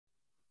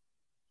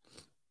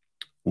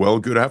Well,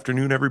 good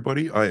afternoon,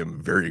 everybody. I am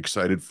very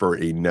excited for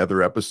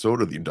another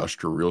episode of the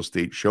Industrial Real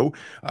Estate Show.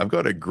 I've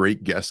got a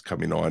great guest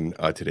coming on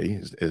today.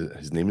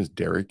 His name is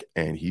Derek,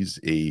 and he's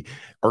a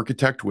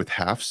architect with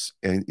Halff's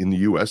in the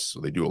U.S. So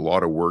they do a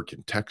lot of work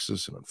in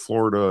Texas and in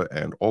Florida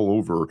and all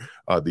over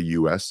the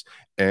U.S.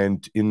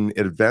 And in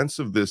advance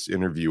of this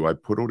interview, I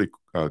put out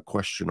a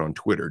question on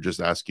Twitter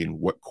just asking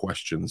what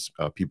questions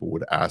people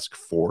would ask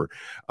for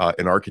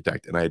an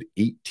architect. And I had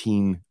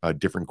 18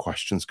 different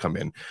questions come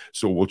in.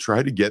 So we'll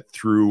try to get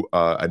through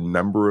a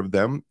number of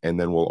them, and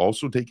then we'll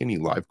also take any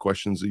live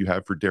questions that you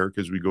have for Derek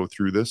as we go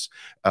through this.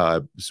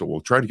 So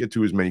we'll try to get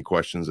to as many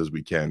questions as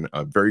we can.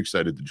 Very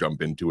excited to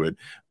jump into it.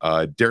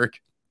 Derek,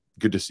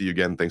 good to see you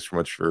again. Thanks so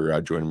much for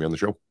joining me on the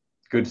show.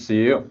 Good to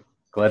see you.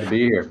 Glad to be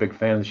here. Big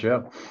fan of the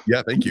show.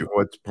 Yeah, thank you.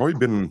 Well, it's probably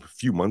been a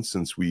few months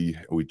since we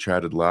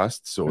chatted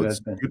last, so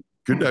it's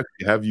good to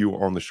actually have you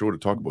on the show to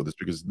talk about this,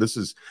 because this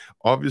is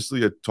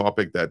obviously a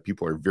topic that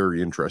people are very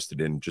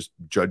interested in, just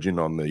judging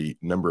on the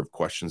number of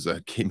questions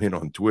that came in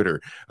on Twitter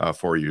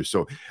for you.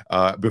 So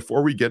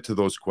before we get to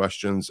those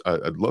questions,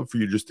 I'd love for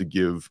you just to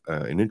give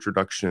an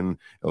introduction,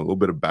 a little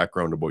bit of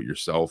background about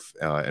yourself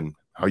and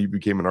how you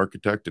became an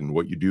architect and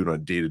what you do on a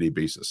day-to-day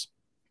basis.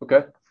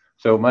 Okay.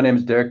 So my name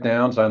is Derek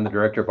Downs. I'm the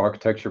Director of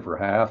Architecture for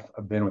Halff.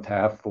 I've been with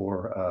Halff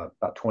for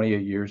about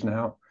 28 years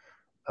now.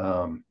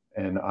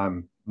 And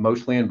I'm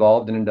mostly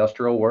involved in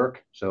industrial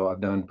work. So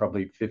I've done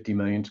probably 50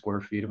 million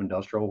square feet of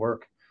industrial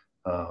work,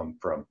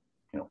 from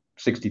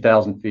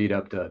 60,000 feet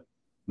up to 1.5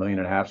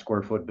 million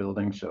square foot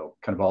buildings. So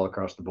kind of all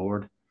across the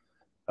board.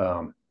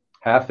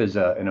 Halff is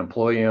an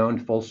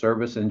employee-owned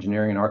full-service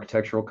engineering and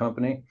architectural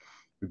company.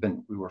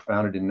 We were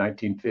founded in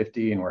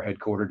 1950, and we're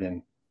headquartered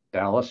in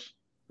Dallas,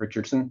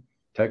 Richardson,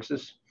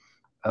 Texas.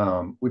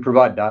 We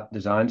provide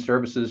design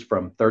services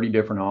from 30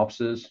 different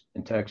offices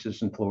in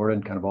Texas and Florida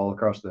and kind of all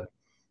across the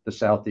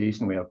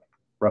Southeast, and we have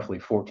roughly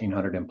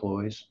 1,400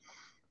 employees.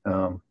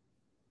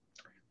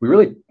 We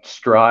really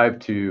strive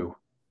to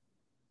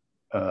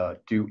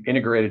do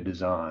integrated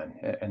design,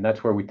 and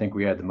that's where we think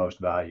we add the most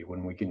value,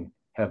 when we can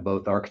have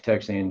both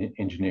architects and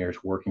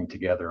engineers working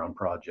together on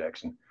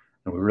projects. And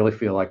we really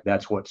feel like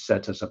that's what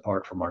sets us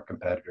apart from our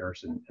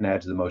competitors and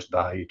adds the most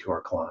value to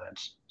our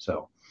clients.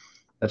 So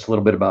that's a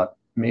little bit about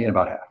me and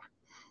about Halff.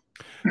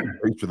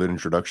 Thanks for that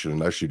introduction.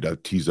 And actually,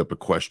 that tees up a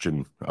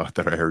question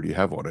that I already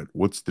have on it.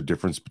 What's the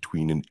difference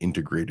between an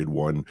integrated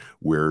one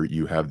where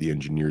you have the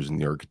engineers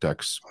and the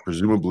architects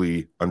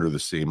presumably under the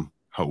same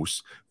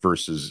house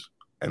versus,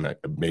 and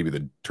maybe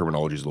the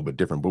terminology is a little bit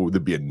different, but would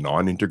it be a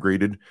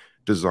non-integrated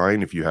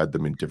design if you had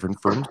them in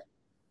different firms?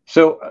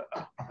 So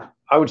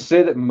I would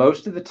say that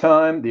most of the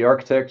time, the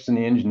architects and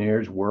the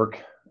engineers work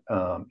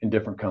in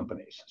different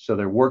companies. So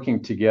they're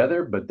working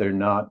together, but they're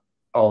not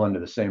all under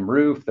the same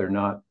roof. They're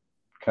not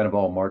kind of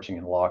all marching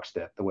in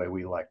lockstep the way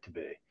we like to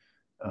be.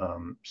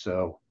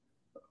 So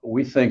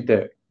we think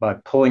that by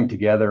pulling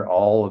together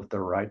all of the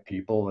right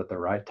people at the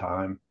right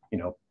time,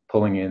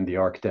 pulling in the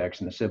architects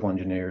and the civil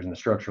engineers and the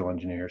structural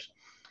engineers,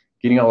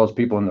 getting all those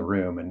people in the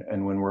room,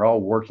 and when we're all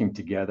working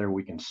together,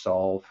 we can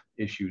solve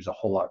issues a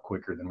whole lot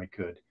quicker than we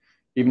could,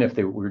 even if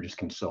we were just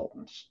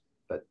consultants.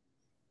 But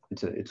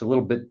it's a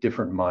little bit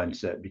different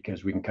mindset,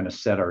 because we can kind of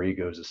set our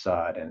egos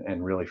aside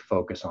and really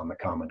focus on the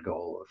common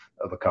goal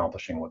of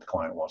accomplishing what the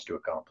client wants to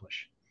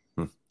accomplish.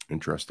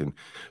 Interesting.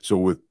 So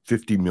with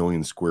 50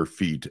 million square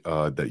feet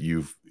that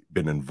you've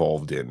been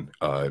involved in,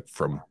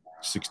 from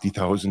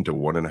 60,000 to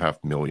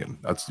 1.5 million,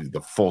 that's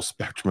the full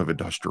spectrum of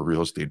industrial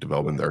real estate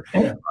development there.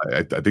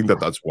 I think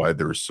that's why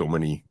there are so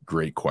many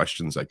great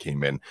questions that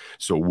came in.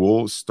 So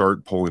we'll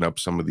start pulling up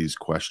some of these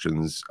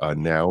questions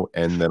now,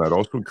 and then I'd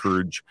also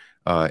encourage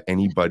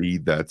anybody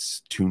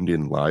that's tuned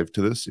in live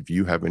to this, if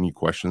you have any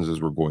questions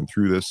as we're going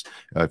through this,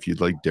 if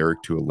you'd like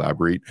Derek to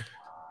elaborate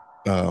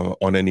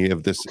on any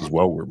of this as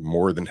well, we're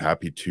more than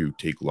happy to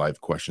take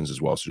live questions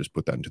as well. So just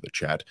put that into the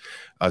chat.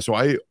 So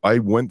I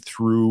went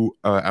through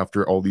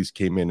after all these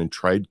came in and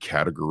tried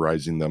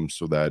categorizing them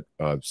so that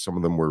some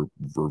of them were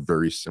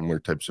very similar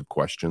types of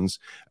questions.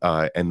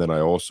 And then I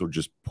also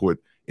just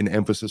put an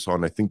emphasis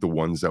on, I think, the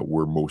ones that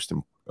were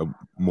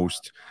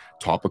most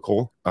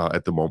topical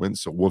at the moment.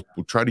 So we'll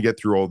try to get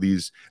through all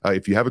these.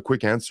 If you have a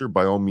quick answer,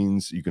 by all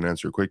means, you can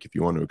answer quick if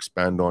you want to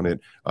expand on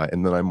it.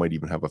 And then I might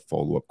even have a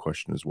follow-up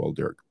question as well,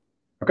 Derek.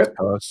 Okay.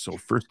 So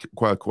first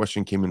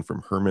question came in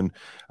from Herman.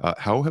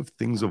 How have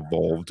things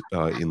evolved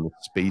in the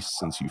space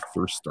since you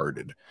first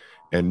started?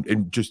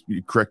 And just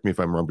correct me if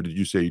I'm wrong, but did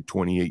you say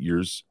 28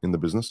 years in the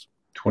business?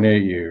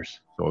 28 years.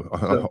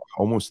 So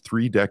almost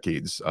 3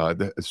 decades.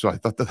 So I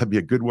thought that'd be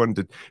a good one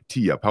to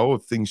tee up. How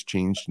have things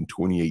changed in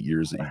 28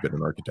 years that you've been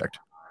an architect?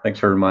 Thanks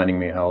for reminding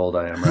me how old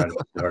I am right at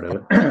the start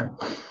of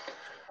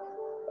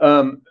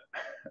it.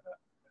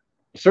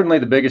 Certainly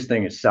the biggest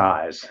thing is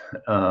size.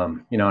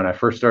 When I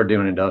first started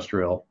doing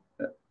industrial,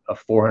 a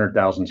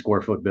 400,000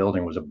 square foot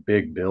building was a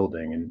big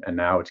building, and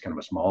now it's kind of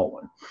a small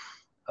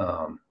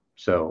one.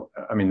 So,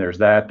 I mean, there's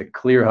that. The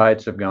clear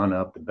heights have gone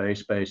up. The bay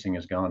spacing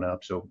has gone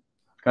up. So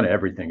kind of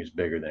everything is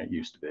bigger than it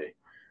used to be.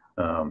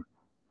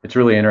 It's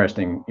really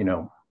interesting.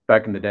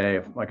 back in the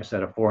day, like I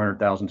said, a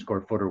 400,000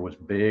 square footer was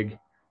big.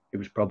 It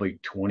was probably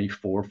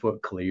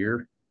 24-foot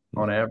clear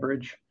on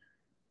average.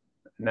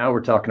 Now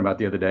we're talking about,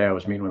 the other day I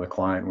was meeting with a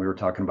client and we were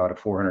talking about a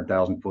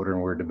 400,000 footer and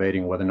we were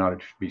debating whether or not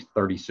it should be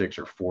 36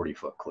 or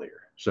 40-foot clear.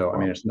 So, Wow. I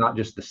mean, it's not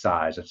just the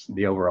size, it's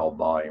the overall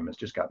volume. It's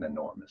just gotten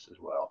enormous as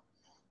well.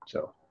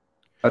 So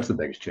that's the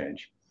biggest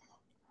change.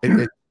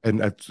 And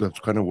that's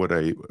kind of what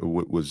I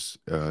was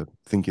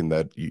thinking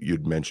that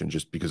you'd mentioned,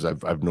 just because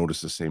I've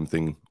noticed the same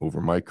thing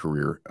over my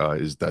career,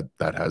 is that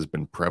that has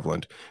been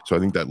prevalent. So I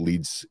think that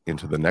leads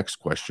into the next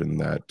question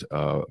that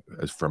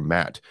is from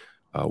Matt.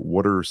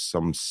 What are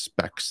some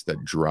specs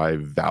that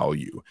drive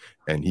value?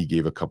 And he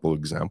gave a couple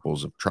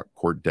examples of truck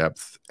court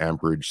depth,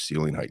 amperage,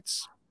 ceiling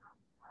heights.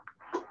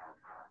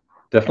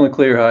 Definitely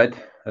clear height.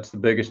 That's the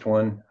biggest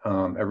one.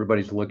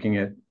 Everybody's looking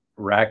at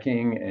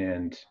racking,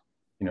 and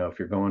if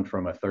you're going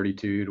from a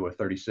 32 to a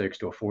 36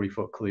 to a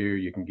 40-foot clear,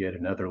 you can get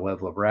another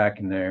level of rack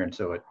in there, and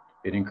so it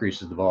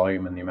increases the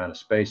volume and the amount of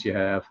space you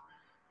have.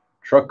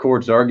 Truck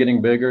courts are getting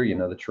bigger.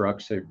 The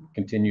trucks have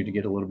continued to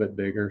get a little bit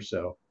bigger,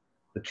 so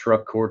the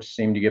truck courts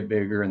seem to get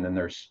bigger, and then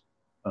there's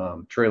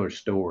trailer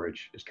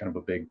storage is kind of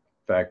a big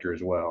factor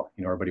as well.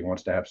 Everybody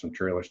wants to have some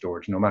trailer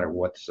storage, no matter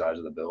what the size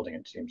of the building.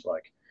 It seems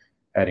like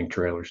adding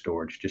trailer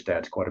storage just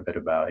adds quite a bit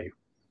of value.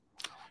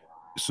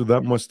 So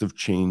that must have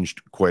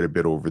changed quite a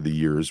bit over the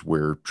years,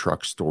 where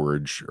truck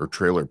storage or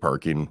trailer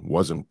parking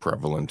wasn't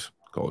prevalent,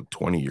 call it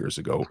 20 years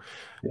ago.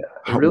 Yeah,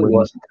 it really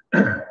wasn't.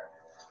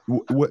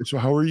 So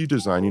how are you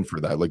designing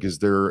for that? Like, is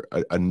there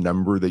a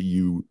number that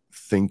you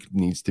think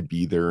needs to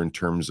be there in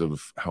terms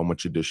of how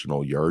much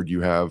additional yard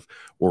you have?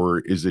 Or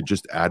is it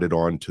just added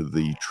on to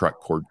the truck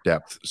court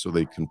depth so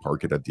they can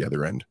park it at the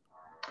other end?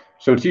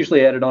 So it's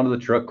usually added onto the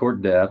truck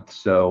court depth.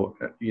 So,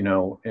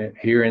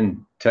 here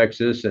in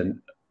Texas, and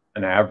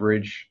an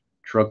average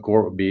truck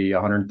court would be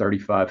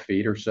 135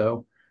 feet or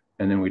so.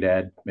 And then we'd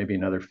add maybe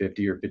another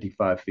 50 or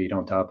 55 feet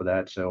on top of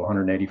that. So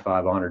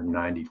 185,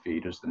 190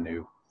 feet is the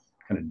new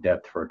kind of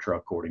depth for a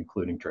truck court,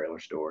 including trailer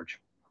storage.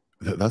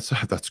 That's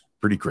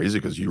pretty crazy,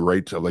 because you're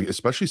right. Like,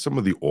 especially some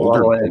of the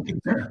older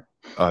buildings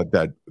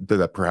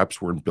that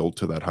perhaps weren't built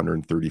to that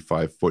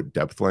 135-foot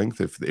depth length.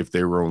 If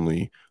they were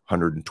only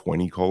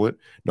 120, call it,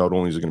 not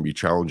only is it going to be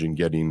challenging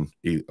getting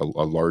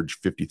a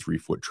large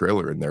 53-foot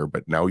trailer in there,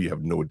 but now you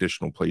have no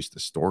additional place to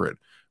store it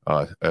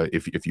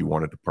if you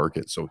wanted to park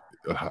it. So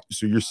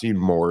you're seeing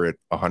more at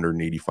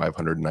 185,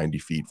 190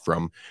 feet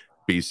from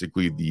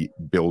basically the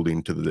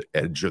building to the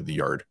edge of the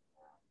yard.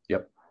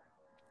 Yep.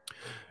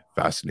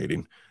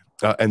 Fascinating.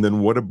 And then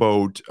what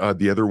about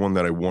the other one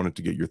that I wanted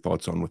to get your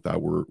thoughts on with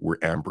that were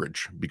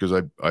amperage, because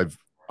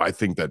I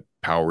think that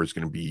power is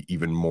going to be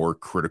even more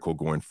critical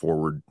going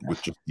forward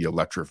with just the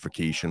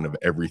electrification of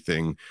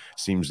everything.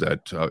 Seems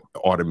that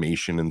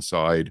automation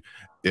inside,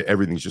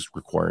 everything's just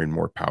requiring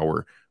more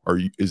power.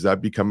 Is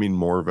that becoming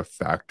more of a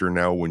factor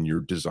now when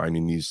you're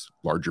designing these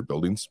larger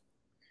buildings?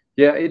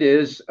 Yeah, it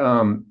is.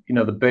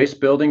 The base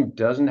building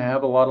doesn't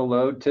have a lot of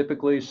load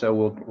typically, so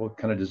we'll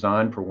kind of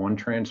design for one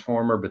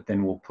transformer, but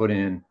then we'll put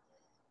in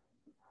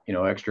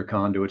extra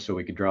conduits so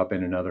we could drop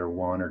in another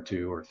one or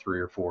two or three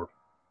or four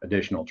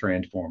additional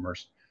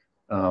transformers.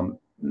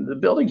 The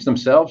buildings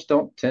themselves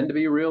don't tend to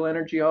be real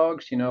energy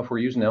hogs. If we're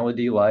using LED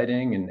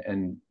lighting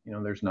and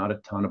there's not a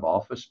ton of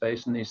office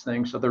space in these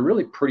things, so they're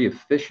really pretty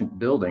efficient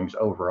buildings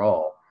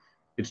overall.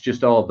 It's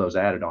just all of those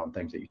added on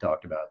things that you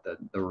talked about,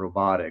 the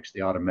robotics,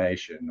 the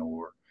automation,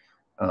 or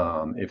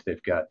if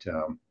they've got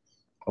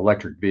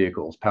electric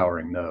vehicles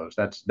powering those,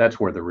 that's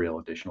where the real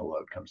additional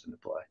load comes into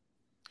play.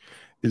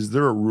 Is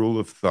there a rule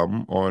of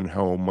thumb on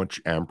how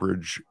much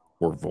amperage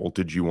or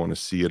voltage you want to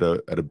see at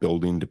a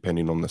building,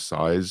 depending on the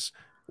size,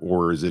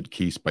 or is it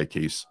case by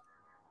case?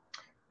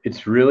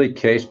 It's really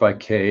case by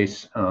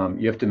case.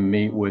 You have to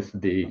meet with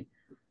the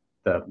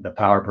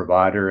power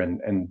provider,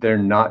 and they're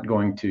not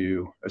going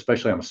to,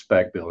 especially on a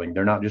spec building,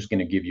 they're not just going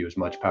to give you as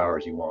much power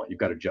as you want. You've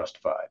got to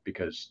justify it,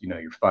 because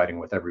you're fighting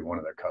with every one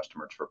of their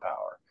customers for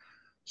power.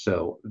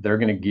 So they're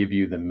going to give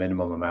you the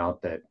minimum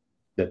amount that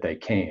they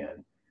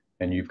can,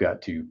 and you've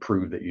got to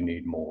prove that you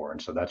need more.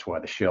 And so that's why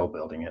the shell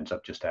building ends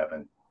up just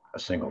having a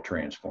single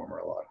transformer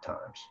a lot of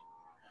times.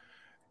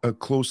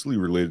 Closely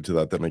related to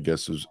that, then, I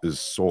guess, is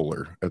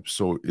solar.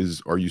 So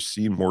are you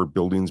seeing more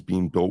buildings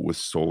being built with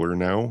solar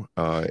now?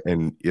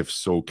 And if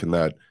so, can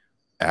that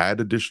add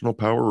additional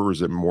power, or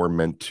is it more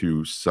meant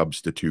to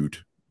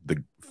substitute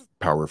the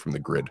power from the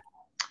grid?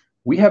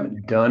 We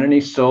haven't done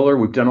any solar.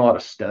 We've done a lot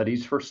of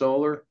studies for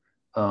solar.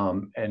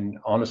 And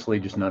honestly,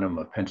 just none of them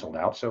have penciled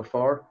out so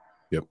far.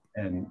 Yep.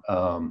 And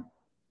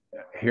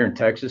here in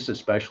Texas,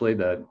 especially,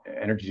 the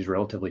energy is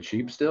relatively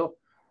cheap still.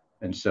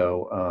 And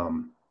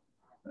so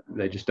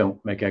they just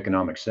don't make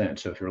economic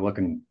sense. So if you're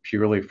looking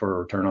purely for a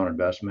return on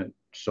investment,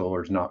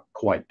 solar is not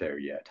quite there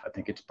yet. I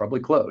think it's probably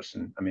close.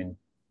 And I mean,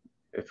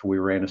 if we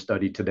ran a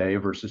study today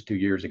versus 2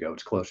 years ago,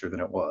 it's closer than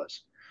it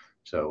was.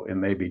 So it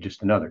may be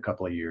just another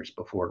couple of years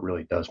before it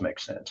really does make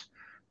sense.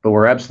 But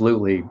we're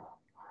absolutely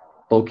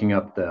bulking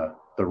up the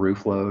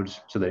roof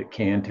loads so that it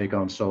can take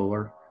on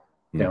solar.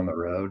 down the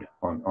road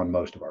on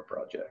most of our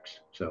projects.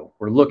 So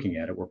we're looking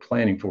at it, we're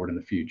planning for it in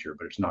the future,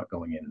 but it's not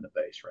going in the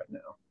base right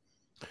now.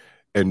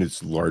 And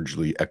it's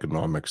largely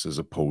economics as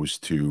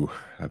opposed to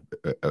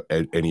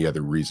any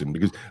other reason,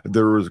 because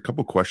there was a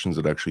couple questions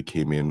that actually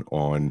came in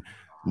on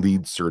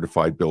LEED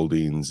certified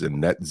buildings and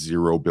net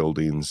zero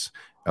buildings.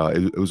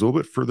 It was a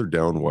little bit further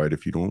down, Wyatt,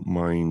 if you don't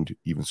mind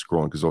even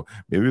scrolling, because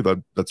maybe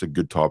that's a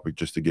good topic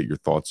just to get your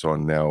thoughts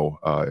on now.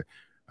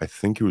 I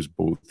think it was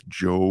both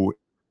Joe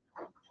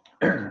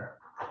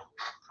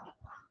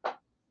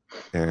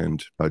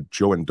and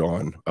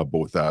Don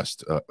both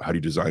asked, how do you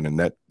design a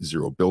net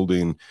zero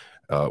building?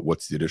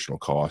 What's the additional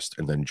cost?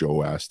 And then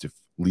Joe asked if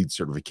LEED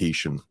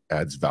certification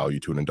adds value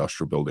to an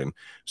industrial building.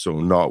 So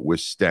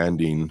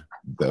notwithstanding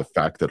the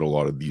fact that a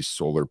lot of these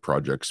solar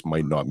projects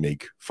might not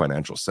make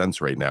financial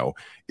sense right now,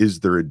 is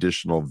there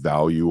additional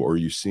value, or are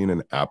you seeing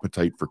an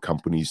appetite for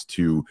companies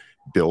to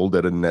build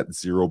at a net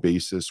zero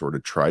basis or to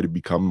try to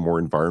become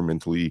more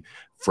environmentally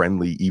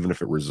friendly, even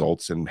if it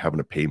results in having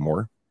to pay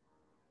more?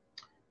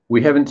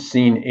 We haven't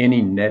seen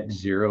any net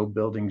zero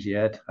buildings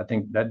yet. I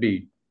think that'd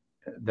be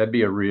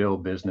a real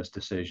business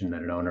decision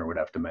that an owner would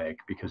have to make,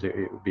 because it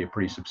would be a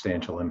pretty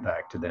substantial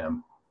impact to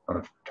them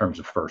in terms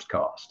of first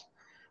cost.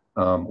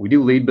 We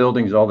do LEED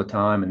buildings all the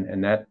time,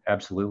 and that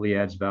absolutely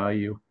adds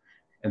value.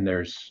 And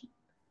there's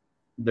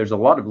a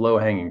lot of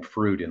low-hanging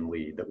fruit in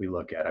LEED that we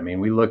look at. I mean,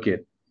 we look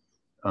at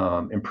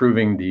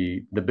improving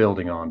the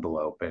building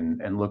envelope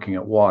and looking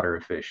at water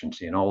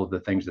efficiency and all of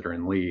the things that are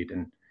in LEED.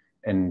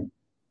 And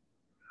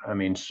I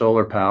mean,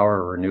 solar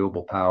power or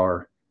renewable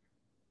power,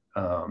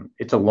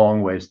 it's a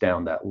long ways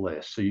down that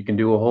list. So you can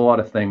do a whole lot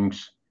of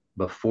things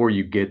before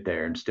you get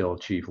there and still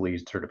achieve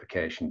LEED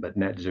certification, but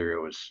net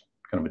zero is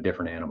kind of a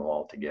different animal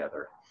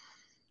altogether.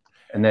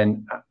 And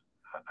then,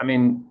 I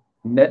mean,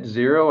 net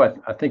zero,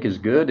 I think is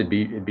good. It'd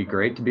be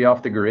great to be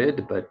off the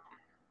grid, but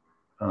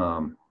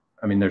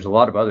I mean, there's a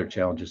lot of other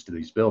challenges to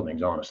these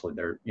buildings. Honestly,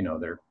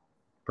 they're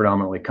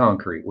predominantly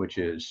concrete, which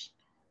is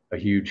a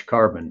huge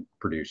carbon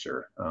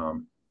producer.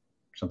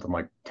 Something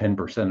like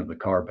 10% of the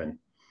carbon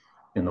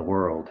in the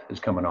world is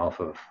coming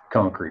off of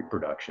concrete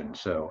production.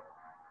 So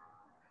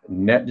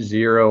net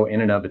zero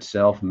in and of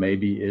itself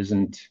maybe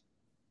isn't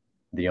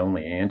the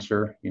only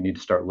answer. You need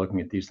to start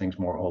looking at these things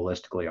more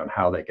holistically on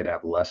how they could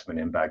have less of an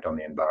impact on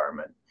the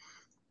environment.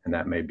 And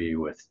that may be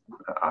with,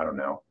 I don't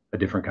know, a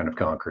different kind of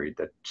concrete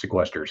that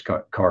sequesters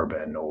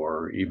carbon,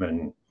 or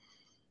even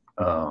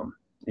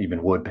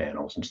wood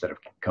panels instead of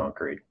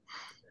concrete.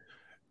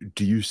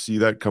 Do you see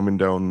that coming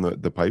down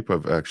the pipe?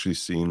 I've actually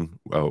seen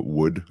a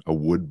wood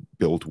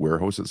built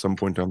warehouse at some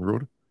point down the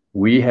road.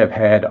 We have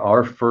had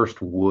our first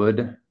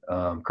wood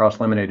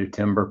cross-laminated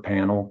timber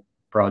panel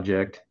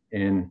project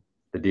in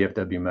the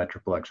DFW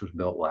metroplex was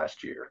built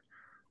last year.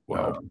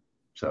 Wow.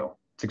 So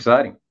it's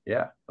exciting.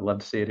 Yeah, I'd love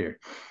to see it here.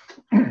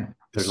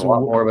 There's a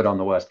lot more of it on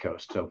the West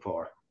Coast so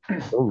far.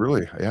 Oh,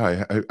 really?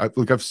 Yeah.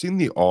 I've seen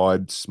the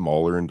odd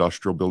smaller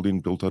industrial building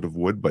built out of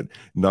wood, but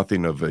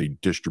nothing of a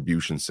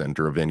distribution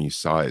center of any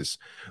size.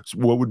 So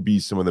what would be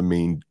some of the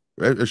main,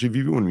 actually, if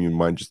you wouldn't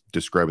mind just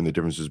describing the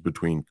differences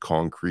between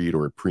concrete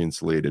or a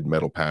pre-insulated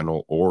metal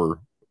panel or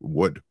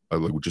wood,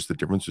 like just the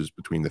differences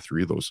between the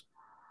three of those?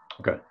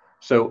 Okay.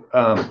 So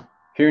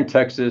here in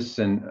Texas,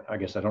 and I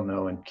guess I don't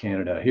know in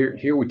Canada,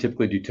 here we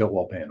typically do tilt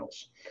wall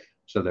panels.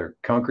 So they're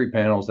concrete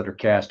panels that are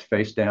cast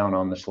face down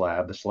on the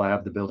slab.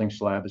 The building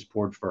slab is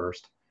poured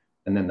first,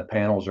 and then the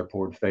panels are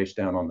poured face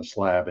down on the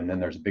slab, and then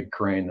there's a big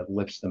crane that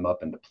lifts them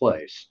up into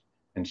place.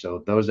 And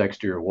so those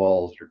exterior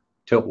walls, or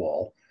tilt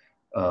wall,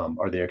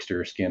 are the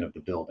exterior skin of the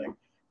building.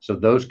 So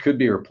those could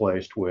be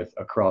replaced with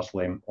a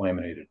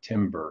cross-laminated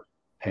timber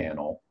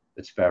panel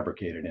that's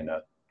fabricated in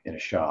a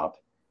shop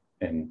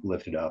and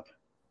lifted up,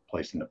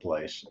 placed into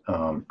place.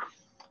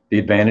 The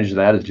advantage of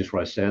that is just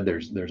what I said.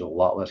 There's a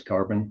lot less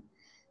carbon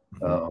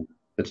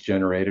that's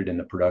generated in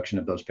the production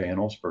of those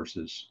panels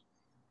versus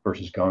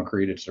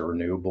concrete. It's a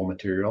renewable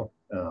material,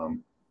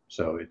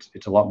 so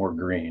it's a lot more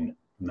green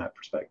from that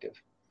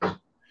perspective.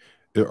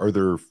 Are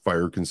there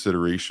fire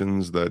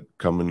considerations that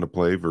come into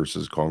play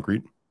versus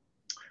concrete?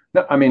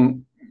 No, I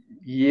mean,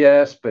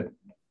 yes, but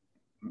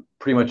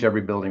pretty much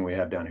every building we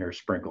have down here is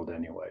sprinkled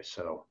anyway,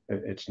 so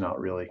it's not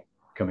really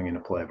coming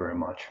into play very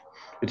much.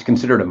 It's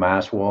considered a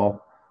mass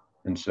wall,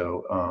 and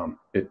so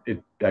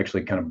it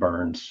actually kind of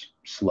burns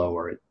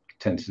slower. It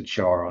tends to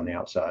char on the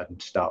outside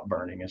and stop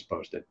burning, as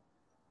opposed to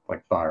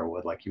like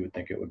firewood, like you would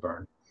think it would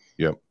burn.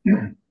 Yep.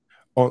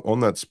 On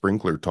that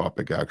sprinkler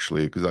topic,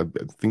 actually, because I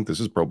think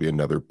this is probably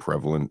another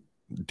prevalent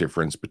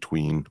difference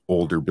between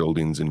older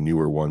buildings and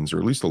newer ones, or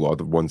at least a lot of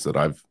the ones that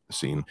I've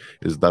seen,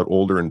 is that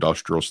older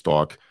industrial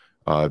stock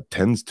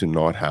tends to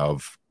not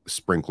have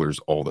sprinklers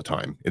all the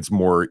time. It's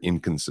more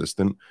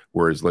inconsistent,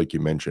 whereas, like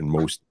you mentioned,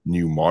 most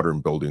new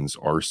modern buildings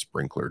are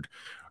sprinklered.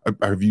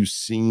 Have you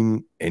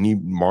seen any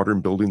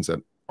modern buildings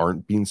that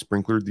aren't being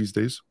sprinklered these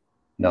days?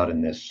 Not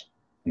in this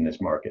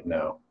market,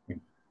 no. We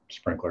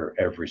sprinkler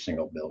every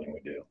single building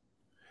we do.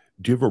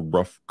 Do you have a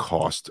rough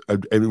cost? I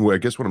mean, I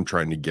guess what I'm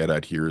trying to get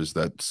at here is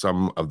that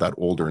some of that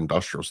older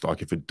industrial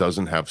stock, if it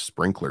doesn't have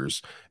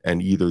sprinklers,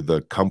 and either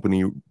the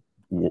company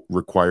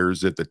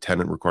requires it, the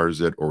tenant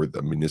requires it, or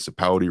the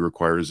municipality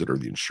requires it, or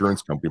the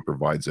insurance company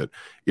provides it,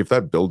 if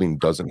that building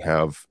doesn't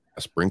have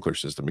a sprinkler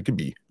system, it could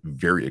be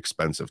very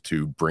expensive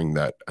to bring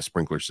that a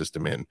sprinkler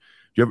system in.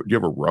 Do you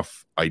have a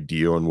rough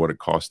idea on what it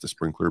costs to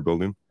sprinkler a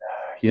building?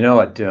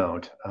 I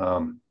don't.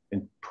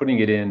 And putting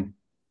it in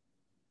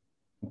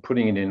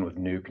with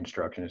new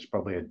construction is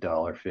probably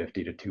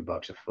 $1.50 to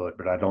 $2 a foot,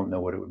 but I don't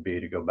know what it would be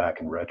to go back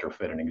and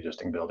retrofit an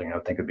existing building. I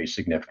think it'd be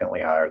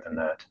significantly higher than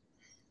that.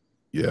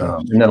 Yeah.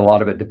 And then a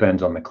lot of it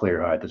depends on the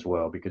clear height as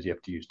well, because you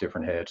have to use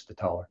different heads.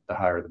 The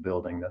higher the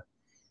building,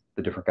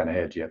 the different kind of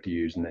heads you have to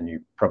use. And then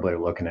you probably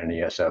are looking at an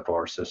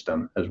ESFR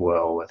system as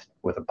well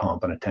with a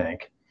pump and a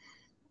tank.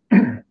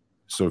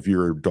 So if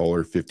you're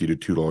 $1.50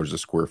 to $2 a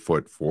square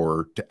foot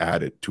to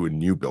add it to a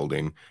new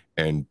building,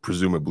 and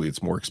presumably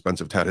it's more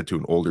expensive to add it to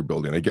an older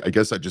building, I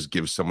guess that just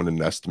gives someone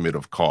an estimate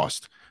of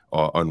cost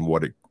on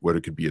what it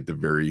could be at the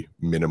very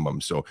minimum.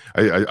 So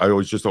I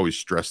always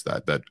stress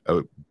that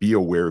be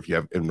aware if you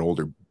have an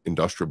older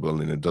industrial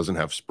building and it doesn't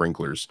have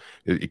sprinklers,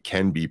 it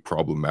can be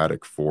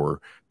problematic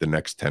for the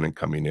next tenant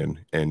coming in,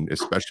 and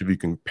especially if you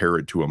compare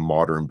it to a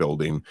modern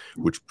building,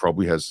 which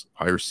probably has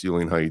higher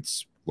ceiling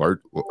heights,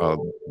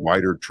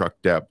 wider truck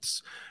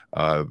depths,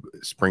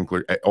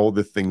 sprinkler, all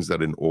the things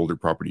that an older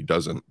property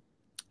doesn't.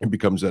 It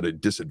becomes at a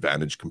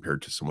disadvantage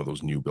compared to some of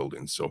those new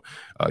buildings. So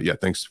yeah,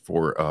 thanks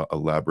for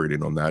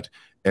elaborating on that.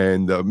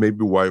 And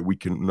maybe why we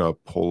can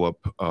pull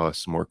up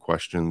some more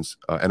questions.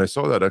 And I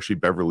saw that actually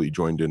Beverly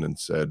joined in and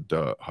said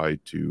hi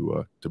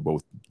to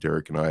both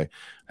Derek and I.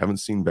 Haven't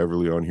seen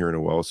Beverly on here in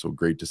a while, so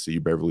great to see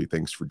you, Beverly.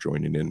 Thanks for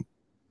joining in.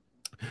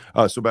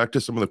 So back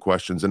to some of the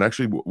questions, and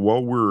actually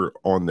while we're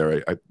on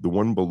there, the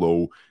one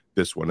below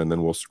this one, and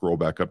then we'll scroll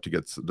back up to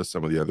get to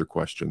some of the other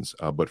questions.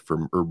 But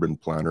from Urban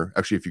Planner,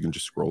 actually, if you can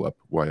just scroll up,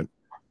 Wyatt,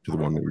 to the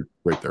one that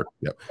right there.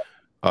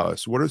 Yeah.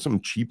 So what are some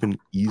cheap and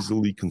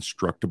easily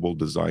constructible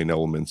design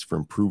elements for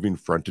improving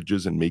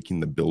frontages and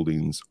making the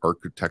buildings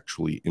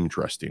architecturally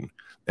interesting?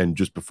 And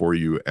just before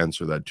you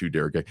answer that too,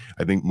 Derek,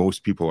 I think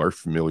most people are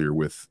familiar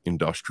with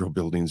industrial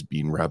buildings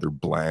being rather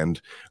bland,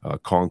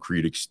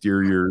 concrete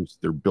exteriors.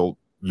 They're built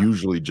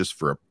usually just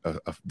for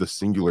the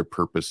singular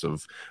purpose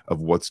of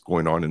what's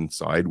going on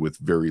inside, with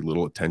very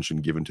little attention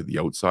given to the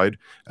outside,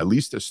 at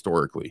least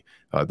historically.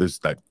 There's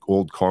that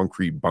old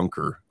concrete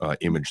bunker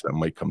image that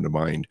might come to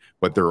mind,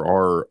 but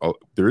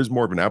there is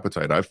more of an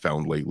appetite I've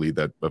found lately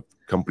that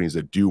companies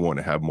that do want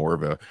to have more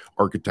of a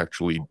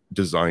architecturally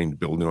designed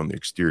building on the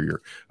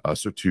exterior.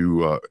 So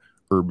to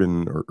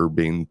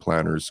Urban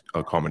Planners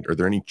comment, are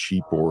there any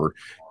cheap or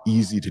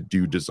easy to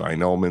do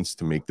design elements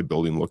to make the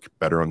building look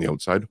better on the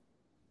outside?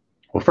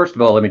 Well, first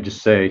of all, let me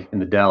just say, in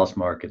the Dallas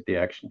market,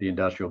 the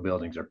industrial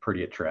buildings are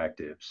pretty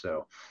attractive.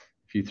 So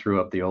if you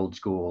threw up the old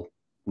school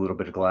little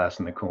bit of glass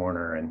in the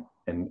corner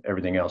and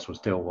everything else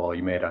was tilt wall,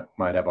 you might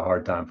have a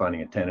hard time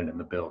finding a tenant in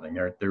the building.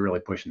 They're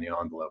really pushing the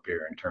envelope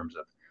here in terms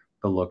of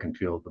the look and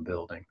feel of the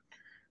building.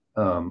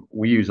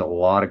 We use a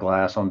lot of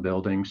glass on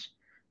buildings.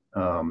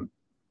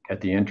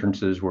 At the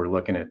entrances, we're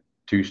looking at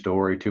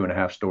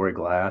 2.5-story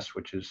glass,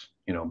 which is,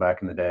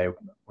 back in the day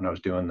when I was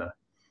doing the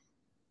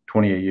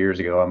 28 years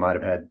ago, I might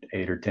have had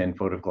 8 or 10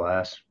 foot of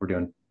glass. We're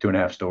doing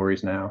 2.5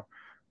 stories now.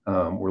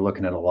 We're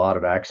looking at a lot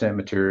of accent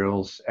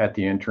materials at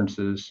the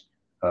entrances,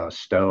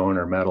 stone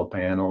or metal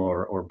panel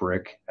or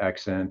brick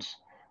accents,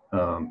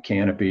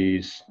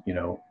 canopies,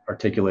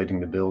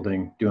 articulating the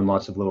building, doing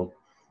lots of little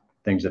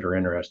things that are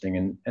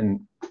interesting.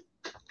 And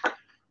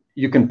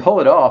you can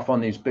pull it off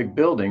on these big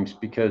buildings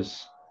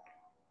because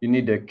you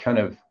need to kind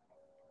of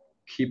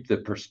keep the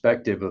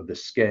perspective of the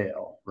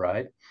scale,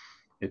 right?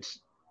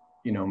 It's,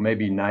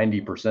 maybe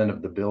 90%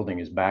 of the building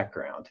is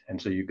background. And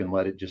so you can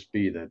let it just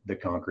be the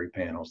concrete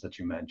panels that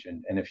you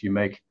mentioned. And if you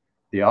make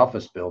the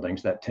office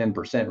buildings, that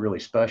 10% really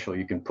special,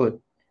 you can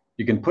put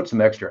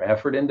some extra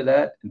effort into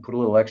that and put a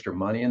little extra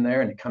money in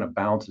there, and it kind of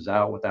bounces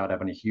out without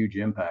having a huge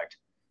impact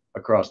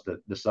across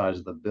the size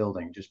of the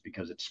building, just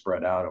because it's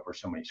spread out over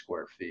so many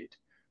square feet.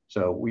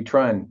 So we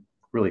try and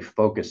really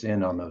focus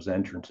in on those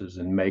entrances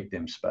and make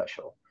them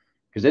special,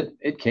 because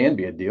it can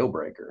be a deal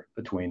breaker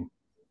between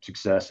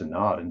success and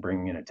not, and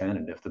bringing in a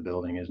tenant if the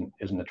building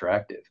isn't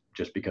attractive,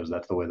 just because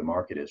that's the way the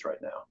market is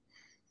right now.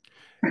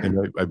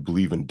 And I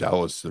believe in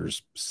Dallas,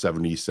 there's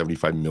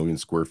 75 million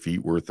square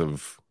feet worth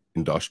of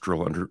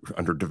industrial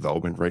under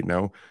development right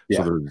now. Yeah.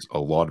 So there's a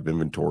lot of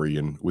inventory,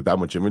 and with that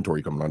much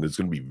inventory coming on, it's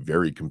going to be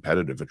very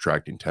competitive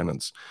attracting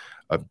tenants.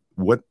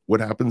 What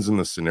happens in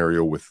the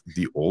scenario with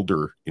the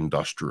older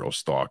industrial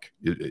stock?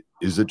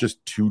 Is it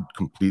just two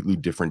completely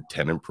different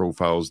tenant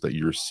profiles that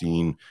you're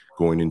seeing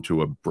going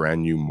into a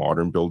brand new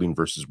modern building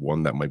versus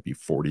one that might be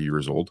 40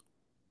 years old?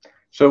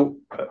 So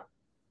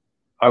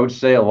I would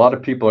say a lot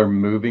of people are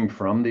moving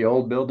from the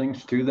old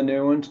buildings to the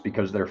new ones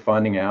because they're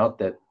finding out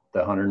that the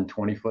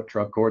 120-foot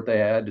truck court they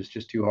had is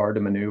just too hard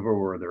to maneuver,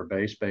 or their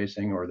bay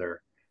spacing or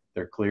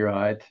their clear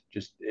height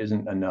just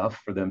isn't enough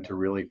for them to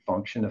really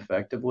function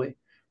effectively.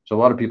 So a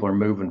lot of people are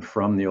moving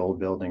from the old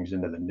buildings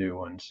into the new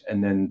ones.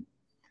 And then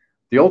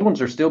the old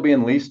ones are still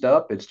being leased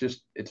up.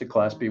 It's a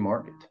Class B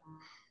market.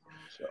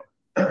 So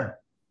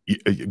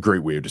A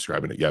great way of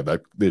describing it. Yeah,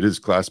 that it is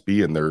Class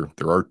B, and there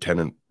are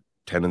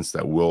tenants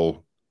that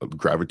will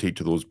gravitate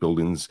to those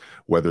buildings,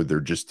 whether they're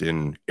just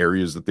in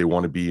areas that they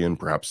want to be in,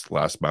 perhaps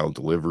last mile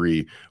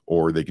delivery,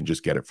 or they can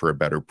just get it for a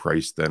better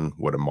price than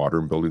what a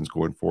modern building's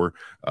going for.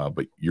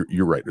 But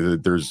you're right.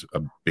 There's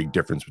a big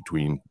difference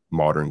between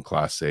modern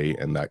Class A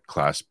and that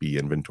Class B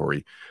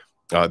inventory.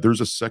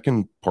 There's a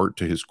second part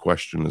to his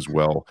question as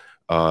well.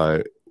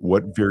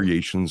 What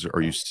variations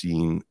are you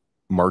seeing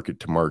market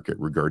to market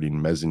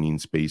regarding mezzanine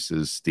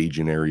spaces,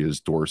 staging areas,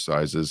 door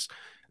sizes?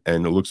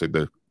 And it looks like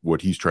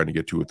what he's trying to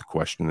get to with the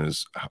question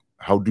is,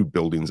 how do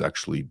buildings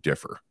actually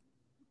differ?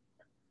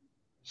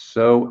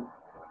 So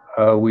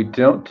we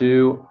don't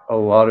do a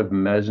lot of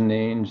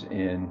mezzanines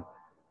in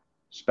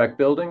spec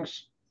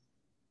buildings.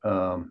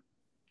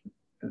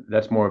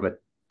 That's more of a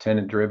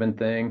tenant-driven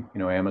thing. You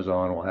know,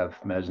 Amazon will have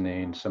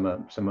mezzanines. Some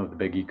of the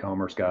big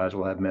e-commerce guys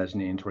will have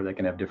mezzanines where they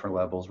can have different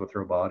levels with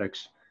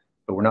robotics,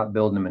 but we're not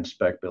building them in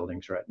spec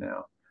buildings right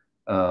now.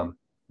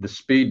 The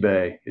speed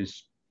bay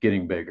is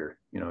getting bigger.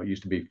 You know, it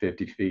used to be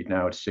 50 feet.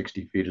 Now it's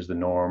 60 feet is the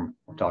norm.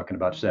 We're talking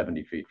about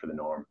 70 feet for the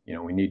norm. You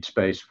know, we need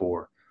space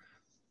for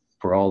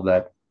all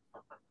that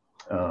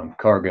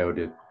cargo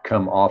to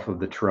come off of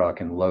the truck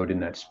and load in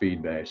that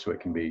speed bay so it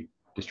can be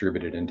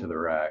distributed into the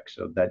rack.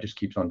 So that just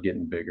keeps on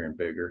getting bigger and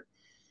bigger.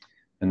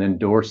 And then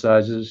door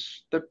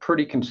sizes, they're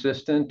pretty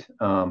consistent.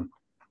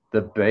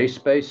 The bay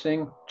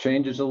spacing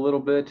changes a little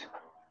bit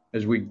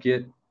as we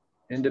get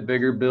into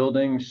bigger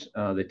buildings.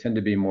 They tend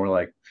to be more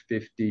like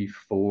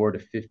 54 to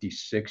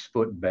 56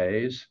 foot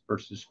bays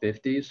versus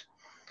 50s.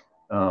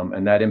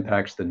 And that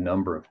impacts the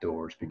number of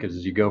doors, because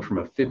as you go from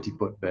a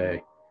 50-foot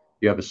bay,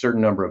 you have a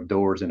certain number of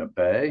doors in a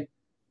bay.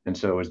 And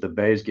so as the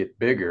bays get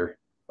bigger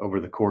over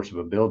the course of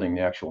a building,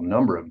 the actual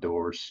number of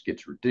doors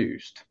gets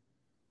reduced.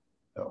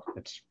 So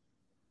it's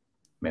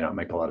may not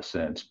make a lot of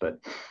sense, but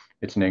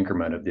it's an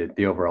increment of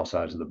the overall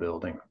size of the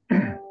building.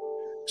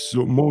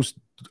 So most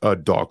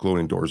dock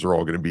loading doors are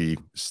all going to be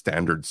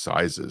standard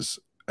sizes.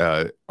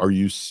 Are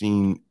you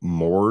seeing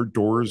more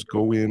doors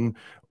go in,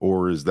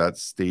 or is that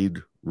stayed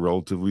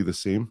relatively the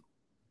same?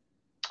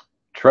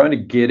 Trying to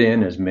get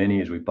in as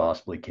many as we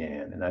possibly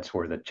can, and that's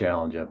where the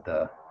challenge of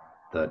the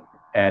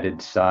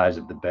added size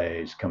of the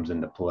bays comes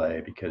into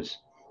play, because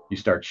you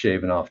start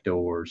shaving off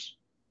doors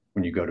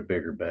when you go to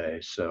bigger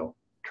bays. So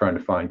trying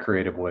to find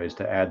creative ways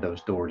to add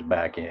those doors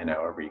back in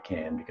however you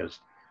can, because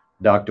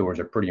dock doors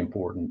are pretty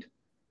important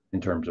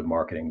in terms of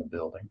marketing the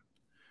building.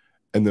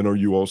 And then are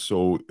you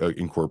also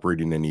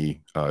incorporating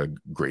any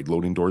grade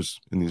loading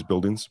doors in these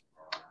buildings?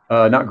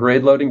 Not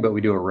grade loading, but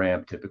we do a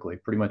ramp typically.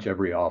 Pretty much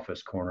every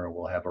office corner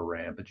will have a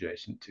ramp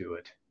adjacent to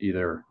it,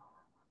 either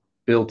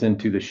built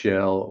into the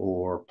shell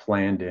or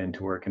planned in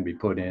to where it can be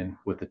put in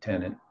with the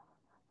tenant.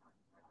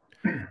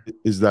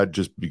 Is that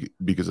just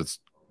because it's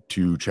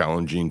too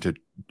challenging to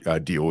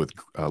deal with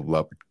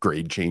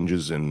grade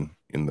changes in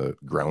the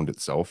ground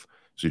itself?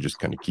 So you just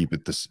kind of keep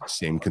it the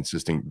same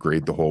consistent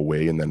grade the whole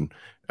way, and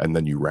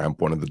then you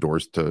ramp one of the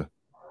doors to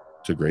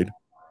grade?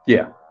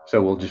 Yeah.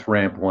 So we'll just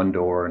ramp one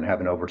door and have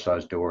an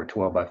oversized door, a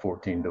 12 by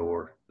 14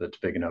 door that's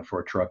big enough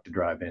for a truck to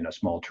drive in, a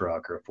small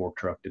truck or a fork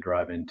truck to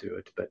drive into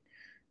it. But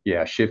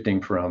yeah,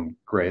 shifting from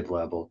grade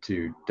level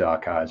to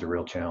dock high is a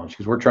real challenge,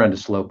 because we're trying to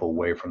slope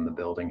away from the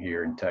building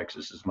here in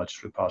Texas as much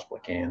as we possibly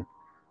can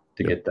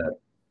to get that.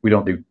 We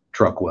don't do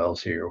truck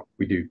wells here.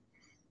 We do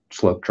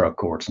slope truck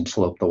courts and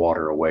slope the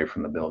water away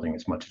from the building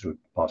as much as we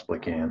possibly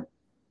can.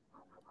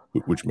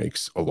 Which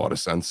makes a lot of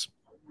sense.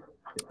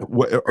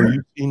 What are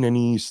you seeing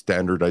any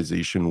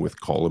standardization with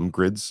column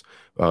grids?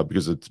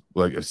 Because it's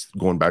like,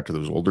 going back to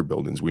those older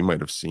buildings, we might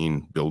have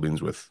seen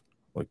buildings with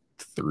like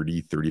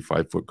 30,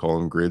 35-foot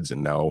column grids,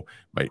 and now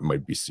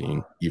might be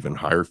seeing even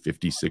higher,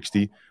 50,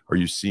 60. Are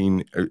you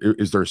seeing,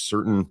 is there a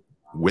certain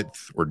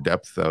width or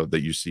depth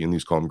that you see in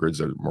these column grids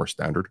that are more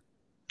standard?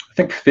 I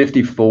think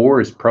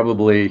 54 is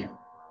probably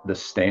the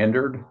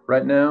standard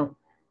right now.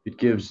 It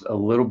gives a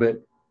little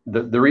bit,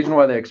 the reason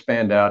why they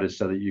expand out is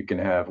so that you can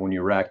have, when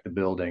you rack the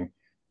building,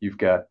 you've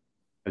got,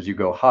 as you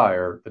go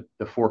higher,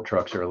 the fork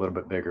trucks are a little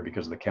bit bigger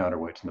because of the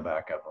counterweights in the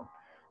back of them.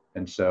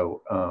 And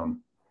so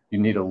you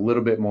need a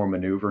little bit more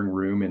maneuvering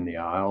room in the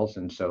aisles.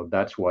 And so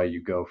that's why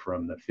you go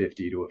from the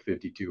 50 to a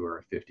 52 or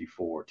a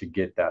 54 to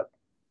get that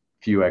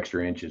few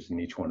extra inches in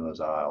each one of those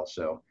aisles.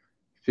 So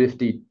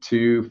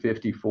 52,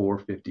 54,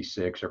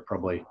 56 are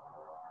probably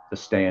the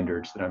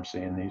standards that I'm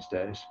seeing these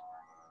days.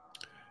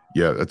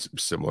 Yeah, that's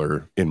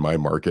similar in my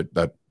market.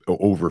 That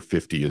over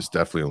 50 is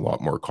definitely a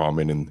lot more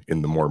common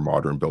in the more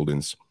modern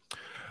buildings.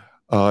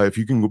 If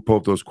you can pull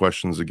up those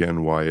questions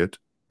again, Wyatt.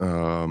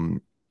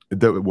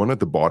 The one at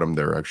the bottom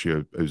there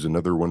actually is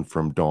another one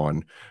from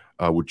Dawn.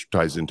 which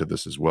ties into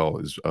this as well,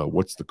 is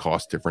what's the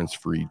cost difference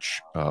for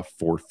each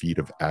 4 feet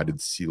of added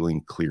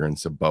ceiling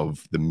clearance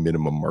above the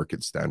minimum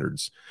market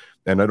standards?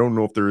 And I don't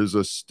know if there is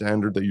a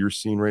standard that you're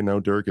seeing right now,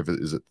 Derek. If it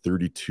is it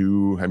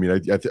 32? I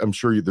mean, I'm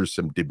sure there's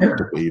some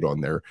debate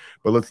on there,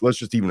 but let's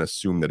just even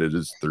assume that it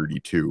is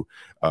 32,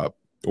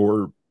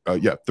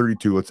 yeah,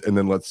 32.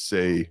 Let's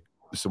say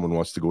someone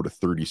wants to go to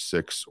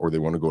 36 or they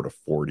want to go to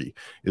 40.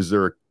 Is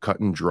there a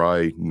cut and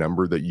dry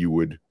number that you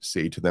would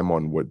say to them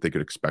on what they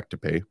could expect to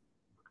pay?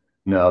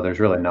 No, there's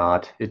really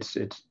not. It's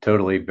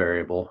totally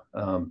variable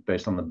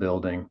based on the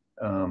building.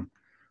 I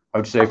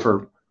would say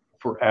for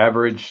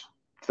average,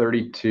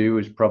 32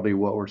 is probably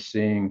what we're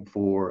seeing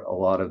for a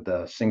lot of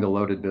the single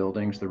loaded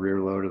buildings, the rear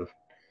load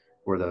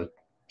or the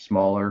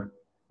smaller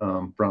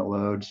front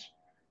loads.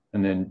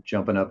 And then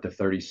jumping up to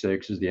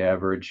 36 is the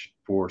average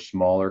for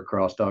smaller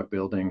cross-dock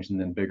buildings, and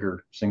then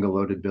bigger single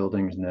loaded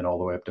buildings, and then all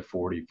the way up to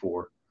 40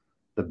 for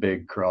the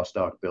big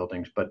cross-dock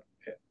buildings. But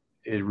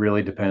it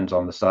really depends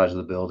on the size of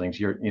the buildings.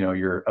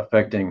 You're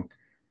affecting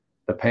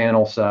the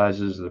panel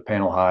sizes, the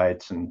panel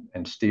heights, and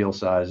steel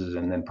sizes,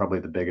 and then probably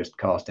the biggest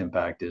cost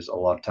impact is a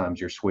lot of times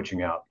you're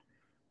switching out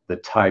the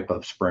type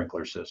of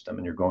sprinkler system,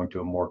 and you're going to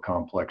a more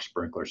complex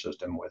sprinkler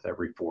system with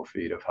every 4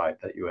 feet of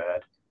height that you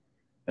add.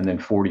 And then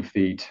 40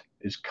 feet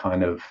is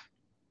kind of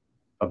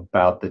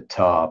about the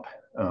top.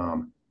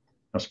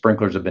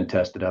 Sprinklers have been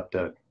tested up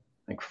to, I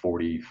think,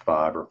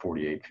 45 or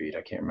 48 feet.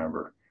 I can't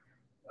remember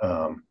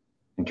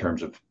in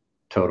terms of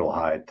total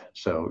height.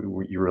 So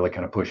you're really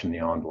kind of pushing the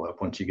envelope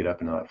once you get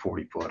up into that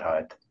 40-foot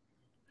height.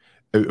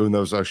 And that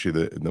was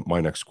actually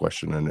my next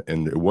question,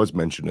 and it was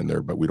mentioned in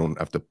there, but we don't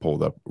have to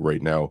pull it up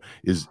right now.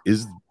 Is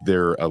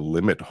there a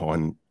limit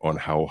on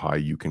how high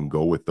you can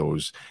go with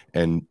those?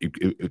 And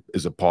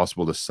is it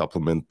possible to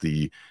supplement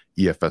the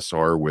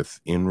EFSR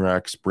with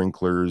in-rack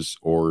sprinklers,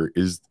 or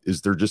is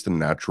there just a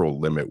natural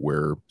limit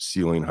where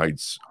ceiling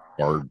heights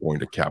are going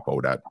to cap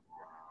out at?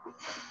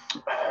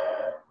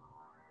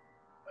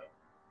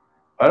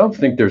 I don't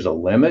think there's a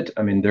limit.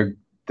 I mean,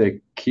 they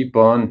keep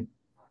on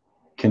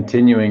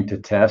continuing to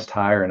test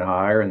higher and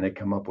higher, and they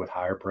come up with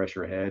higher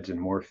pressure heads and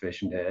more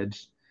efficient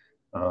heads.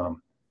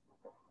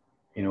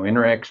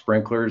 In-rack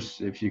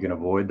sprinklers, if you can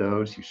avoid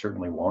those, you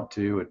certainly want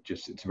to.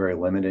 It's very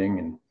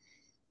limiting,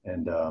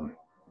 and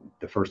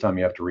the first time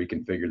you have to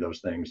reconfigure those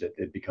things,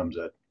 it becomes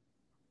a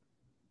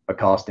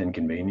cost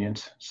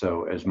inconvenience.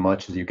 So as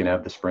much as you can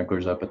have the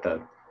sprinklers up at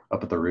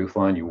the roof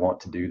line, you want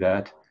to do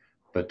that.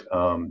 But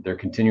they're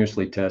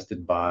continuously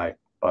tested by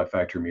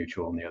Factory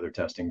Mutual and the other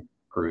testing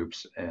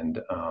groups, and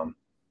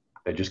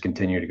they just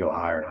continue to go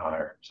higher and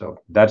higher. So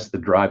that's the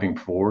driving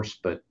force,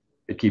 but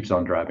it keeps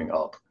on driving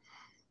up.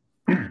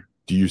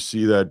 Do you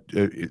see that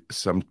at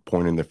some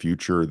point in the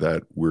future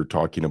that we're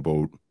talking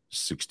about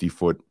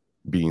 60-foot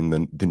being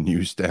the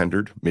new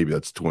standard? Maybe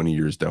that's 20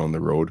 years down the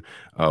road.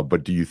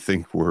 But do you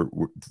think we're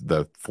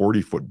the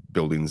 40-foot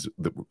buildings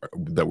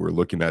that we're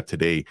looking at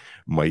today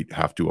might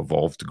have to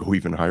evolve to go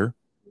even higher?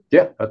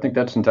 Yeah, I think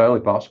that's entirely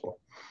possible.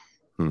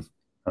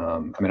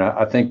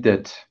 I think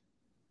that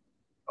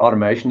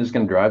automation is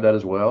going to drive that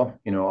as well.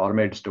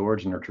 Automated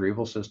storage and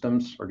retrieval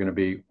systems are going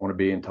to want to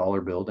be in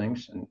taller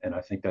buildings, and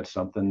I think that's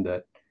something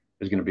that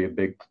is going to be a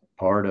big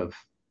part of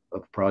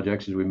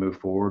projects as we move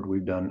forward.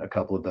 We've done a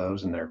couple of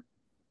those, and they're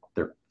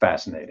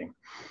fascinating.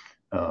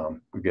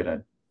 We've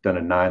done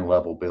a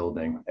 9-level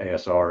building,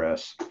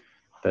 ASRS,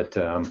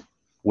 that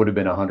would have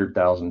been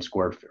 100,000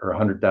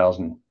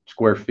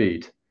 square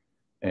feet,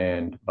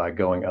 and by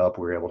going up,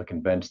 we were able to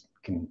condense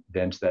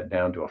that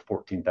down to a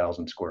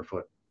 14,000 square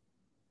foot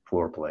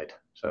floor plate.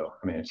 So,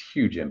 it's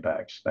huge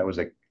impacts. That was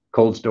a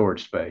cold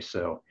storage space.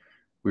 So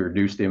we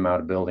reduced the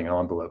amount of building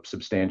envelope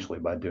substantially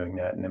by doing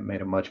that, and it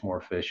made it much more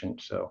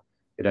efficient. So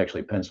it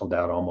actually penciled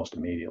out almost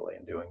immediately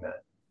in doing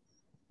that.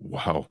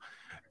 Wow.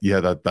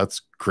 Yeah,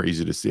 that's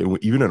crazy to see.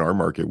 Even in our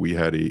market, we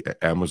had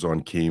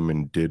Amazon came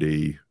and did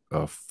a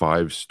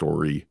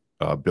 5-story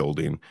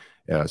building.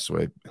 So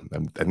I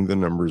think the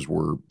numbers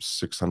were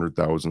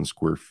 600,000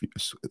 square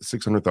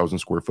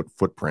foot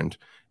footprint,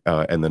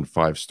 and then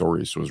 5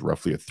 stories. So it was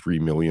roughly a 3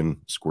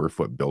 million square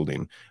foot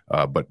building.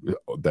 But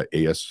the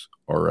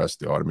ASRS,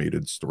 the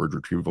automated storage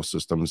retrieval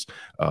systems,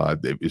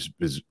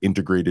 is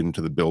integrated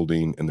into the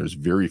building, and there's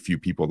very few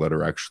people that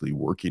are actually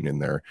working in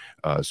there.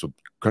 So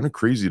kind of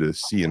crazy to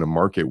see in a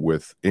market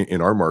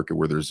in our market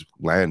where there's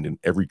land in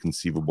every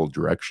conceivable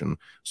direction.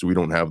 So we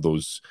don't have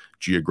those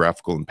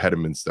geographical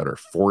impediments that are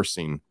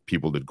forcing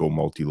people to go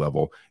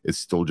multi-level. It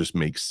still just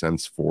makes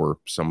sense for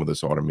some of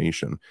this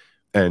automation.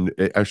 And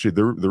actually,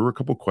 there were a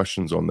couple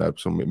questions on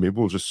that. So maybe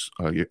we'll just,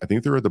 I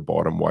think they're at the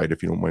bottom, Wyatt,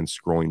 if you don't mind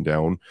scrolling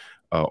down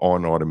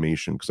on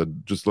automation, because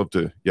I'd just love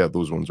to, yeah,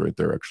 those ones right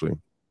there, actually.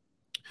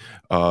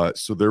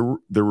 So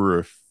there were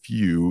a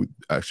few,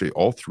 actually,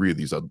 all 3 of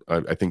these,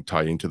 I think,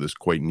 tie into this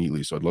quite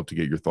neatly. So I'd love to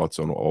get your thoughts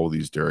on all of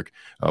these, Derek.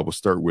 We'll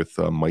start with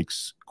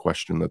Mike's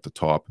question at the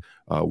top.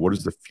 What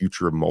is the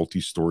future of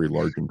multi-story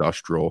large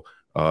industrial?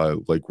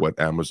 like what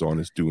Amazon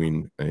is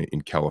doing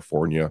in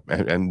California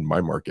and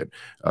my market.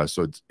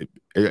 So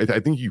I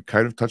think you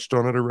kind of touched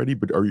on it already,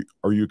 but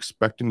are you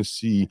expecting to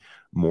see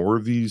more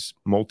of these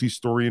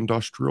multi-story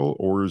industrial,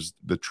 or is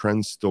the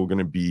trend still going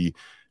to be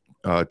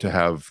to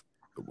have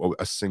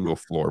a single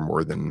floor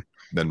more than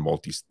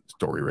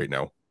multi-story right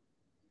now?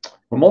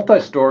 Well,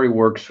 multi-story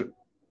works.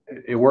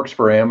 It works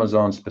for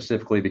Amazon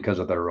specifically because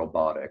of their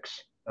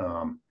robotics,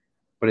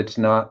 but it's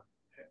not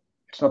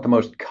the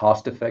most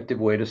cost-effective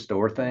way to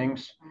store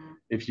things.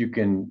 If you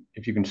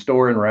can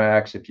store in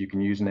racks, if you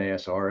can use an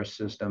ASRS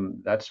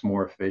system, that's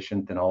more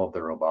efficient than all of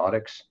the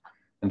robotics.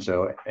 And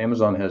so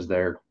Amazon has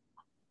their,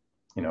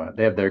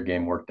 they have their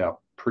game worked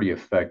out pretty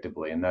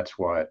effectively, and that's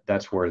where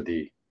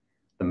the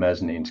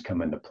mezzanines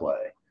come into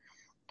play.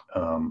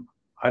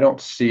 I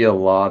don't see a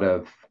lot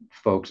of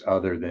folks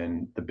other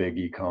than the big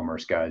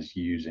e-commerce guys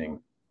using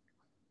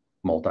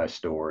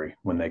multi-story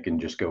when they can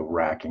just go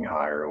racking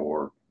higher,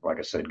 or like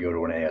I said, go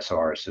to an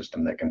ASR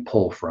system that can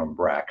pull from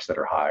racks that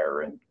are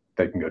higher, and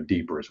they can go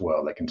deeper as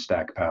well. They can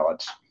stack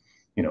pallets,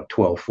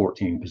 12,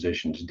 14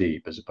 positions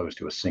deep as opposed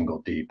to a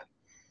single deep,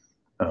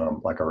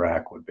 like a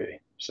rack would be.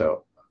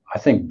 So I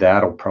think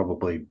that'll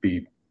probably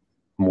be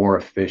more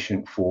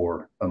efficient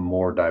for a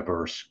more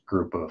diverse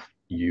group of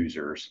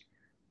users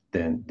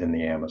than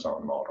the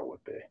Amazon model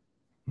would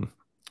be.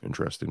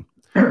 Interesting.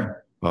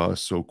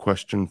 So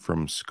question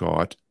from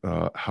Scott,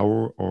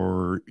 how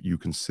are you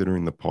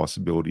considering the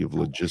possibility of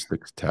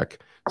logistics tech,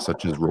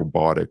 such as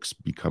robotics,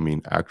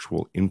 becoming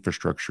actual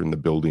infrastructure in the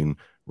building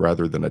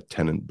rather than a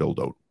tenant build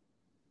out?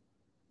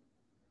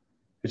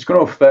 It's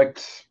going to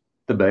affect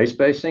the bay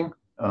spacing.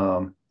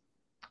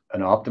 An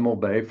optimal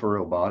bay for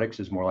robotics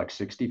is more like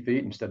 60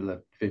 feet instead of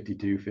the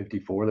 52,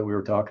 54 that we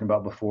were talking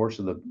about before.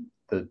 So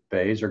the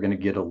bays are going to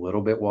get a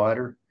little bit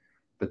wider,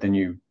 but then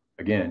you,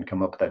 again,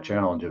 come up with that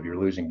challenge of you're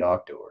losing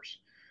dock doors.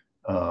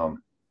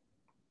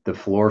 The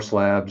floor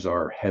slabs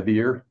are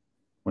heavier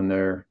when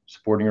they're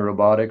supporting your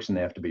robotics, and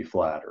they have to be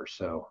flatter.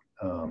 So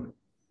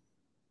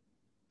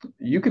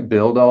you could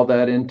build all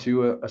that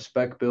into a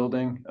spec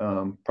building.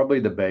 Probably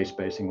the bay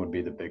spacing would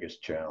be the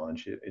biggest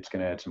challenge. It's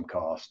going to add some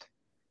cost.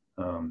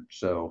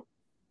 So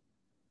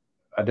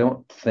I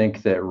don't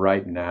think that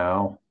right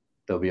now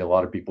there'll be a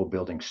lot of people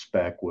building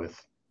spec with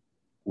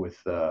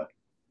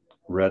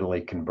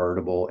readily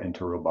convertible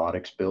into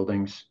robotics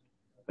buildings.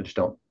 I just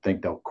don't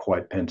think they'll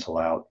quite pencil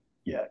out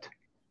yet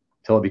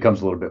until it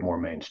becomes a little bit more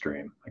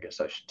mainstream, I guess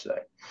I should say.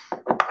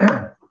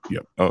 Yeah.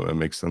 Oh, that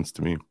makes sense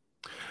to me.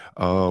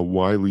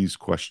 Wiley's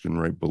question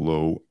right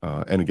below.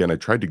 And again, I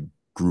tried to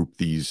group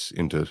these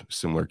into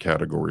similar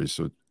categories,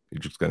 so it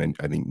just kind of,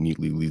 I think,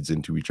 neatly leads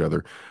into each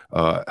other.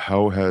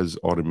 How has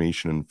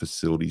automation and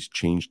facilities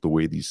changed the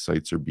way these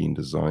sites are being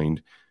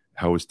designed?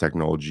 How has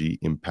technology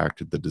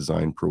impacted the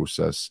design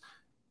process,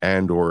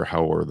 and or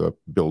how are the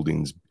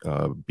buildings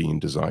being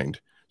designed?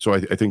 So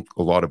I think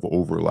a lot of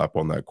overlap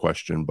on that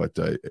question, but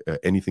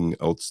anything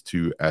else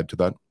to add to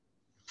that?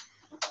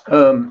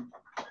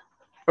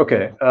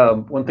 Okay.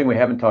 One thing we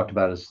haven't talked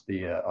about is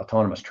the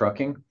autonomous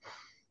trucking,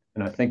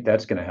 and I think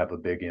that's going to have a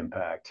big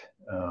impact.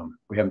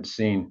 We haven't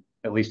seen,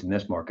 at least in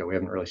this market, we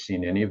haven't really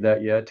seen any of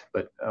that yet,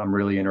 but I'm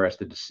really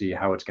interested to see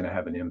how it's going to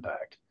have an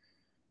impact,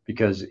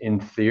 because in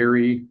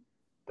theory,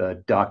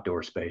 the dock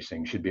door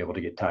spacing should be able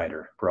to get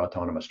tighter for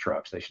autonomous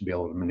trucks. They should be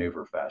able to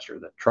maneuver faster.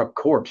 The truck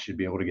corps should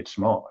be able to get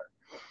smaller.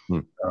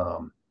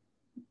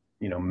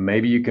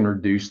 Maybe you can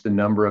reduce the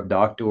number of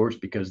dock doors,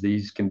 because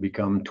these can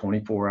become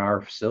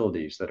 24-hour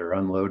facilities that are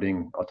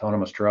unloading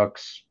autonomous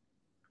trucks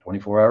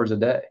 24 hours a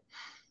day.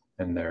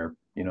 And they're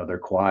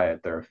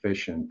quiet, they're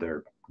efficient,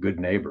 they're good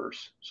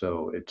neighbors.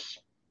 So it's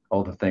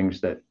all the things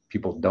that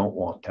people don't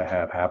want to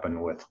have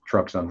happen with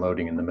trucks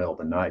unloading in the middle of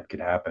the night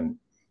could happen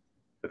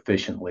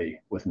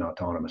efficiently with an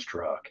autonomous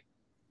truck.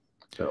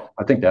 So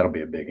I think that'll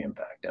be a big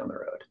impact down the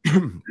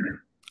road.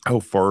 How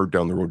far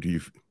down the road do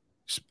you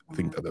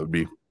think that would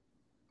be?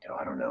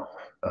 I don't know.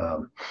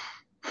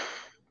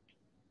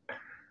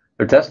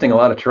 They're testing a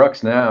lot of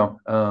trucks now.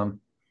 I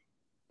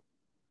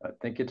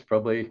think it's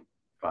probably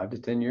 5 to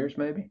 10 years,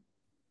 maybe.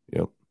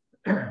 Yep.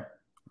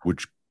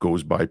 Which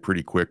goes by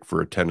pretty quick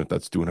for a tenant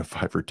that's doing a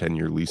 5 or 10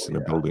 year lease in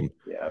a building.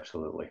 Yeah,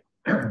 absolutely.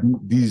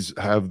 These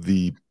have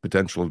the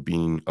potential of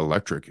being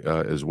electric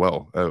as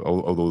well,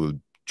 although the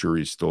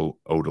jury's still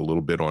out a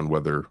little bit on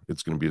whether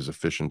it's going to be as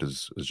efficient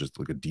as just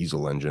like a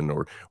diesel engine,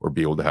 or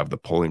be able to have the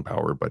pulling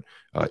power. But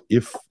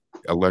if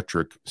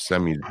electric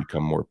semis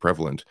become more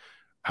prevalent,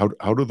 how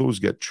do those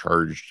get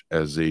charged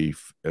as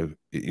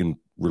in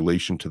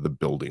relation to the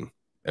building?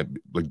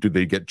 Like, do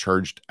they get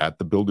charged at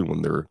the building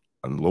when they're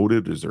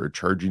unloaded? Is there a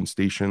charging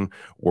station,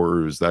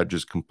 or is that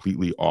just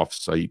completely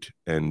off-site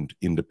and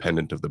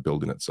independent of the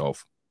building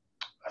itself?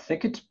 I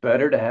think it's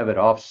better to have it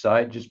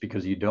off-site, just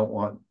because you don't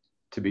want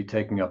to be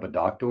taking up a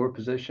dock door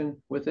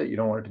position with it. You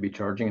don't want it to be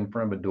charging in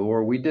front of a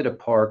door. We did a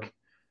park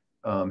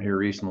here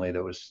recently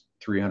that was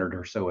 300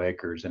 or so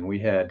acres, and we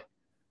had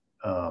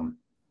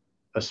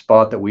a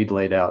spot that we'd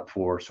laid out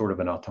for sort of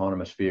an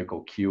autonomous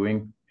vehicle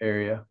queuing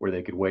area where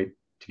they could wait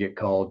to get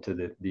called to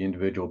the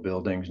individual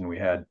buildings. And we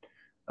had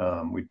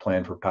we'd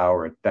plan for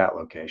power at that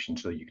location.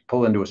 So you could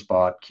pull into a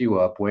spot, queue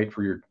up, wait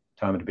for your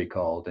time to be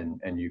called,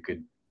 and you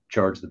could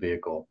charge the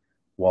vehicle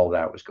while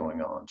that was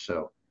going on.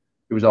 So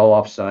it was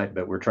all offsite,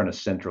 but we're trying to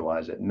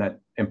centralize it, and that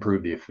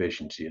improved the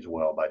efficiency as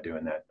well by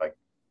doing that, by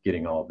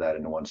getting all of that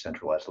into one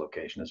centralized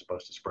location as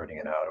opposed to spreading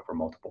it out over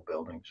multiple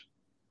buildings.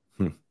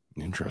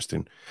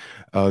 Interesting.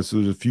 So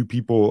there's a few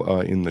people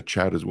in the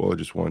chat as well. I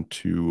just want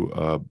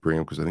to bring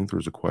up because I think there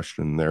was a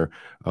question there.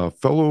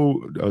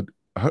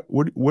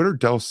 What are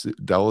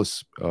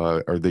Dallas?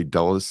 Are they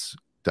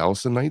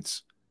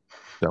Dallasonites?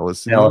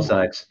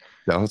 Dallasites.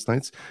 Dallas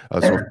Knights.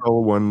 So a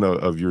fellow one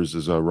of yours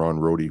is Ron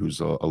Rohde, who's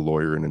a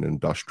lawyer and an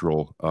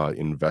industrial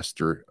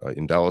investor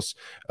in Dallas.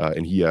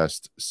 And he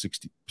asked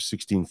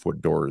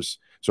 16-foot doors.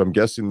 So I'm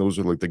guessing those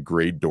are like the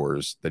grade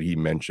doors that he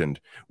mentioned.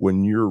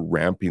 When you're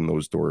ramping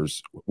those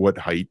doors, what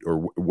height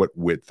or what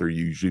width are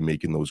you usually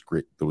making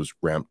those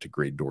ramp to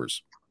grade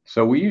doors?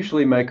 So we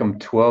usually make them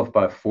 12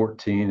 by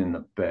 14 in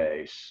the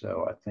base.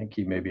 So I think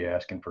he may be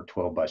asking for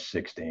 12 by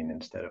 16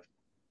 instead of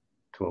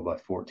 12 by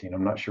 14.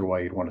 I'm not sure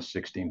why you'd want a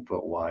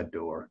 16-foot wide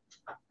door.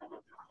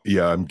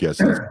 Yeah, I'm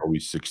guessing it's probably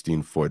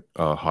 16-foot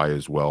high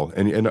as well.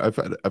 And I've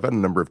had a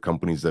number of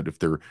companies that if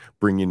they're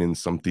bringing in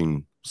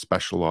something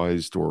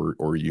specialized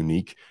or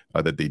unique,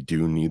 that they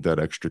do need that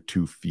extra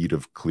 2 feet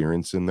of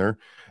clearance in there.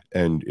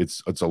 And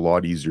it's a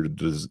lot easier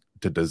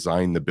to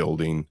design the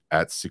building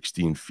at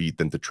 16 feet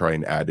than to try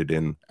and add it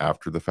in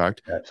after the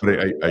fact.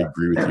 Absolutely, but I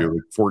agree with you.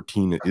 Like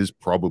 14 is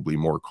probably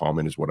more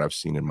common is what I've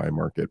seen in my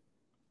market.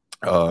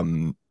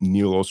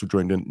 Neil also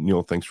joined in.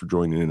 Neil, thanks for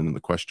joining in the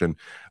question.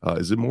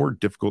 Is it more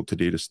difficult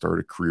today to start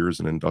a career as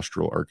an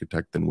industrial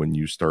architect than when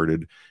you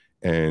started?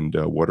 And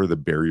what are the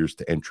barriers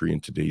to entry in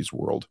today's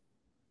world?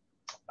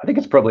 I think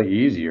it's probably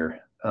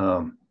easier.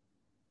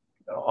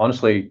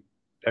 Honestly,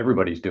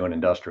 everybody's doing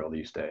industrial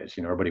these days.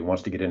 You know, everybody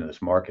wants to get into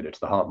this market. It's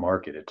the hot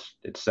market.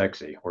 It's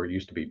sexy, where it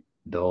used to be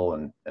dull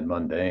and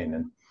mundane.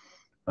 And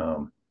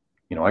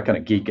you know, I kind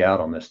of geek out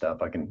on this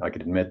stuff. I can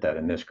admit that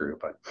in this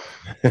group.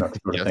 Not the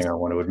sort of thing I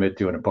want to admit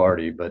to in a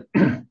party, but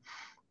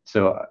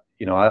so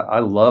you know, I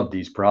love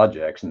these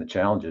projects and the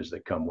challenges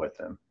that come with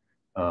them.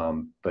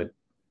 But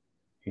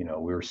you know,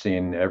 we were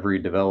seeing every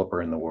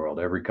developer in the world,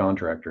 every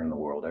contractor in the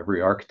world,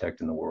 every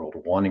architect in the world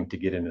wanting to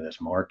get into this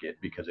market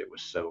because it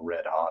was so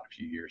red hot a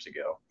few years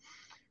ago.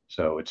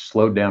 So it's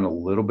slowed down a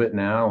little bit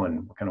now,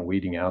 and we're kind of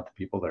weeding out the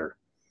people that are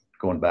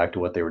going back to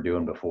what they were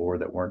doing before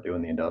that weren't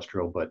doing the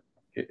industrial. But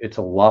it's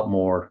a lot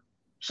more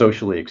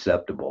socially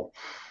acceptable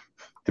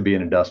to be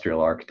an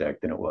industrial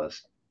architect than it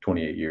was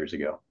 28 years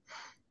ago.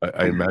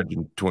 I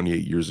imagine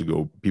 28 years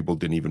ago, people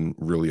didn't even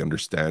really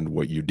understand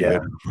what you did,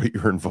 what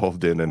you're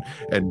involved in.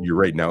 And you're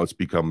right, now it's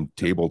become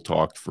table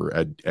talk for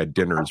at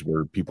dinners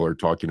where people are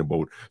talking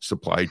about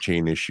supply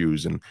chain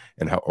issues and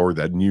how, or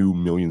that new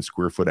 1 million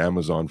square foot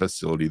Amazon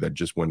facility that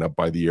just went up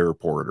by the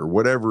airport or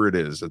whatever it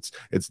is.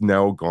 It's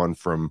now gone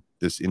from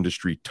this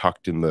industry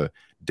tucked in the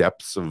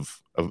depths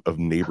of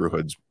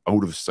neighborhoods,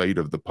 out of sight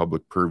of the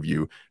public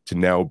purview, to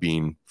now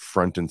being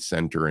front and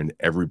center and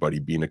everybody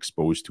being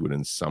exposed to it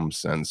in some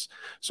sense.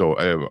 So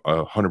I am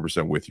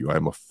 100% with you.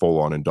 I'm a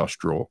full-on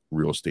industrial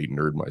real estate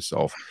nerd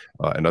myself,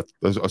 and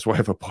that's why I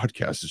have a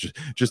podcast, is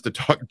just to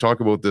talk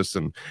about this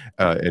and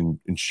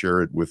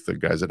share it with the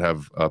guys that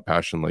have a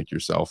passion like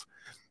yourself.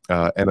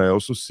 And I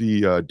also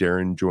see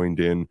Darren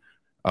joined in.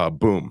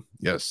 Boom,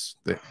 yes,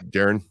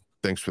 Darren.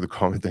 Thanks for the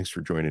comment. Thanks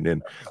for joining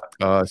in.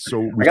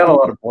 So I got a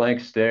lot of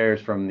blank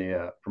stares from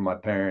my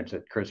parents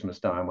at Christmas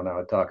time when I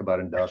would talk about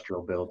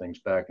industrial buildings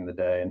back in the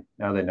day, and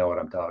now they know what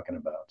I'm talking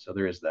about. So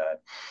there is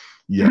that.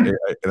 Yeah,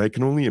 and I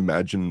can only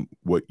imagine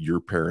what your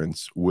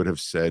parents would have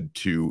said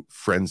to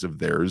friends of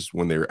theirs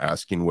when they were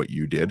asking what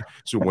you did.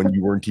 So when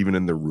you weren't even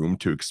in the room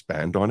to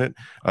expand on it,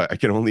 I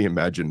can only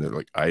imagine that,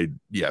 like,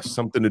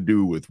 something to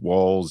do with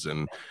walls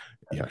and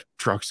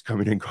trucks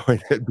coming and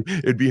going.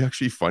 It'd be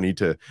actually funny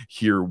to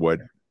hear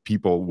what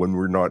people, when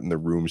we're not in the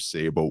room,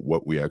 say about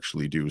what we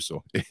actually do.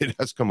 So it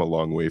has come a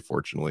long way,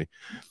 fortunately.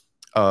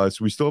 So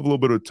we still have a little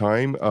bit of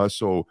time.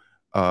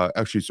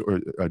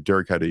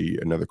 Derek had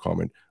another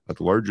comment.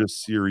 The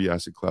largest CRE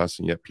asset class,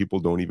 and yet people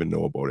don't even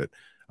know about it.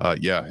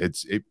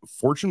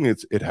 Fortunately,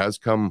 it has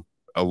come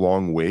a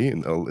long way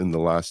in the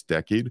last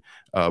decade,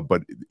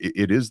 but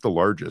it is the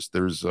largest.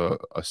 There's a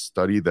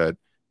study that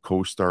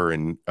CoStar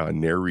and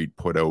NAREIT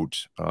put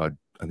out, I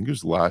think it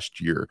was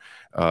last year,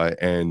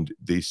 and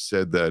they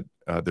said that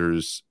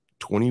there's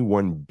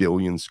 21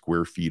 billion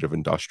square feet of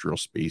industrial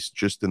space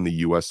just in the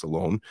US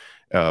alone,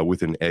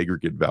 with an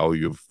aggregate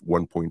value of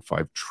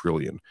 1.5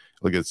 trillion.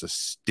 Like, it's a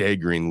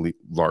staggeringly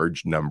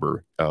large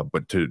number,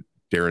 but to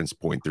Darren's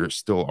point, there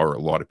still are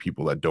a lot of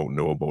people that don't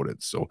know about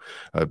it. So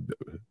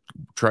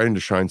trying to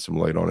shine some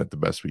light on it the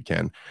best we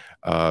can.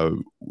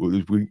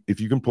 If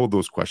you can pull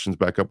those questions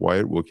back up,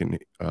 Wyatt, we can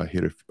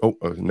hit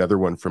another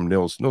one from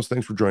Nils. Nils,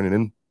 thanks for joining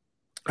in.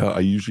 I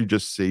usually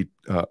just say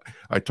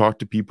I talk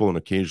to people and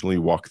occasionally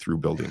walk through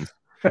buildings.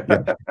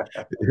 Yeah.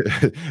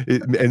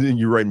 And then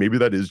you're right. Maybe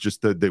that is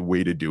just the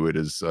way to do it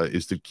is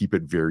to keep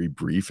it very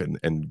brief,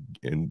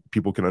 and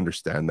people can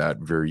understand that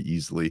very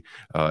easily,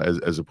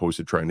 as opposed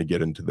to trying to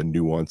get into the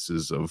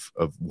nuances of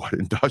what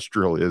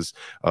industrial is,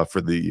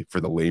 for the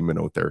layman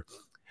out there.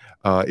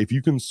 If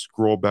you can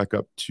scroll back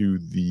up to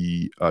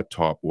the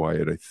top,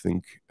 Wyatt, I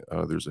think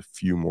there's a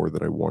few more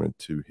that I wanted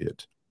to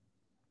hit.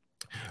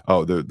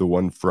 Oh, the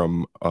one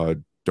from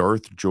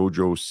Darth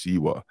Jojo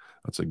Siwa.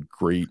 That's a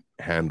great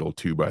handle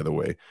too, by the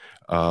way.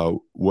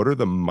 What are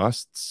the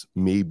musts,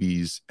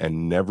 maybes,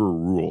 and never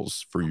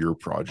rules for your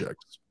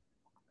projects?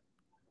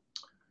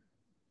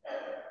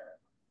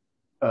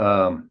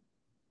 I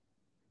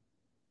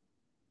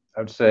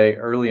would say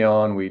early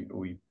on,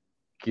 we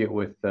get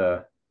with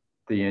the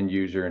end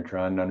user and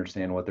try and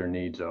understand what their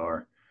needs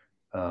are.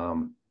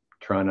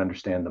 Try and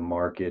understand the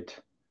market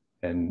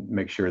and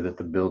make sure that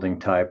the building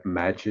type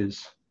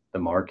matches the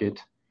market.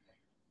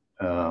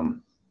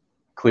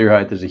 Clear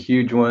height is a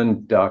huge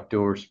one. Dock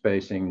door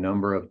spacing,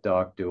 number of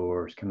dock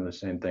doors, kind of the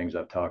same things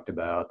I've talked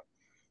about.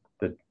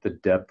 The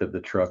depth of the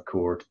truck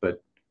courts,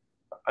 but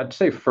I'd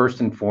say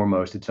first and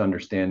foremost, it's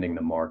understanding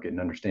the market and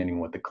understanding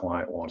what the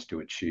client wants to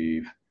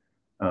achieve.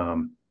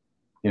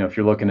 If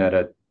you're looking at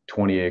a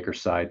 20-acre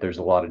site, there's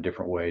a lot of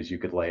different ways you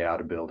could lay out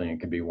a building.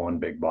 It could be one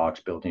big box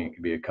building. It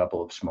could be a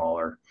couple of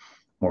smaller,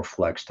 more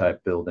flex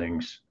type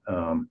buildings.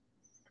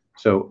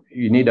 So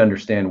you need to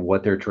understand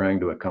what they're trying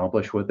to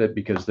accomplish with it,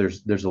 because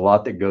there's a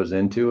lot that goes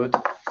into it.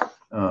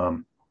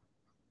 And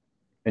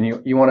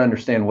you want to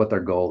understand what their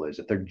goal is.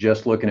 If they're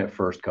just looking at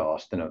first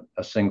cost, then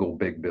a single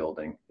big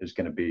building is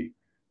going to be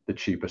the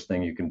cheapest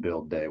thing you can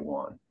build day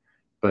one.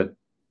 But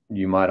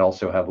you might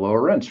also have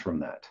lower rents from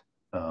that.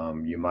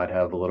 You might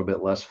have a little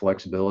bit less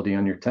flexibility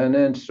on your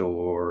tenants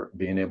or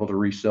being able to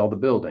resell the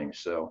building.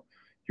 So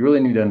you really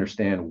need to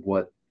understand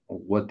what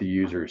the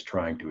user is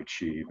trying to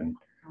achieve. And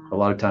a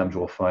lot of times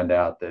we'll find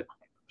out that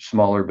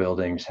smaller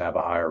buildings have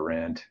a higher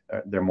rent.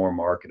 They're more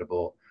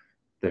marketable.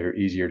 They're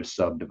easier to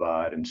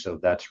subdivide. And so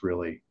that's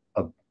really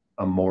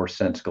a more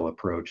sensible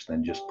approach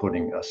than just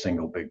putting a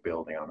single big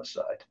building on the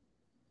site.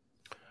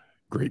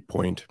 Great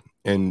point.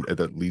 And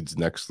that leads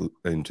next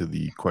into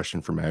the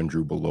question from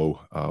Andrew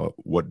below.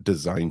 What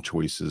design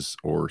choices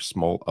or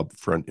small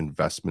upfront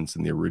investments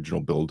in the original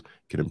build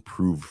can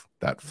improve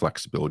that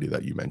flexibility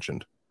that you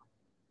mentioned?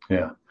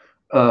 Yeah.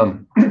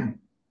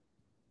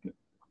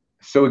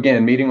 So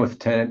again, meeting with the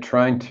tenant,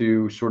 trying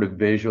to sort of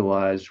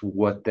visualize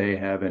what they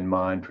have in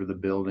mind for the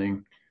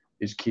building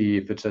is key.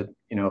 If it's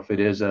if it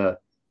is a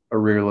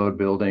rear load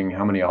building,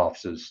 how many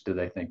offices do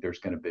they think there's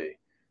going to be?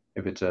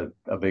 If it's a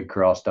big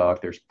cross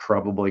dock, there's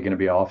probably going to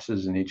be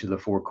offices in each of the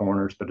four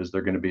corners, but is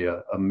there going to be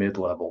a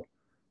mid-level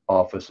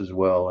office as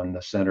well in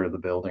the center of the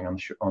building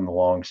on the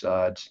long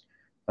sides?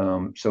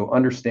 So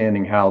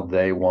understanding how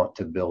they want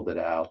to build it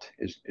out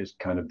is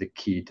kind of the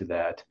key to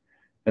that.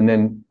 And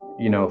then,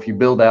 if you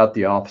build out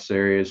the office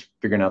areas,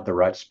 figuring out the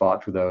right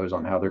spot for those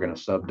on how they're going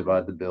to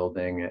subdivide the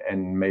building,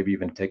 and maybe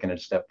even taking it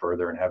a step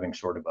further and having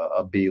sort of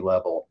a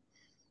B-level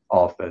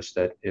office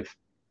that if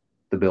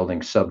the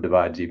building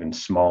subdivides even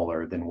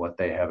smaller than what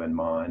they have in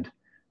mind,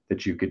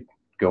 that you could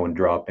go and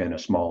drop in a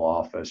small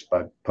office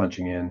by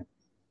punching in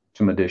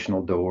some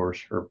additional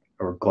doors or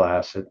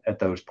glass at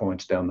those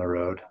points down the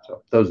road.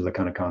 So those are the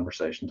kind of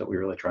conversations that we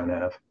really try and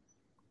have.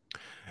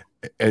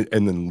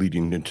 And then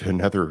leading into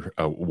another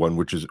one,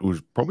 which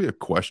was probably a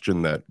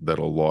question that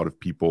a lot of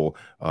people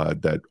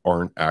that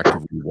aren't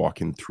actively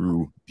walking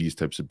through these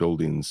types of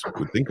buildings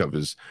would think of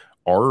is,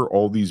 are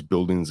all these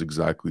buildings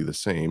exactly the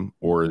same?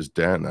 Or as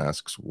Dan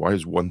asks, why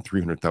is one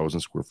 300,000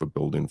 square foot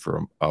building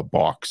from a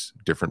box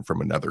different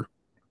from another?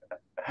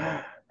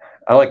 I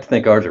like to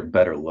think ours are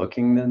better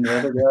looking than the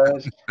other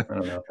guys. I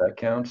don't know if that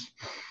counts.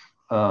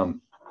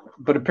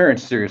 But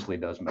appearance seriously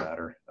does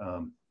matter.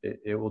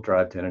 It will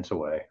drive tenants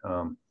away.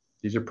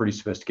 These are pretty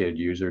sophisticated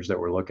users that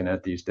we're looking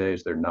at these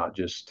days. They're not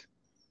just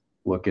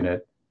looking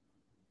at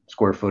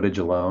square footage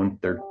alone.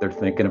 They're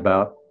thinking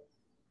about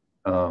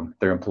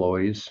their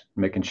employees,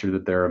 making sure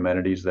that there are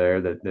amenities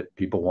there, that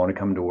people want to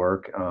come to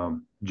work.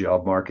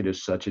 Job market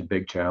is such a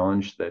big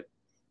challenge that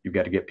you've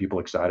got to get people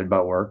excited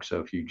about work. So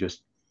if you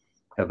just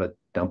have a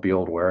dumpy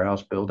old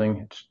warehouse building,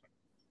 it's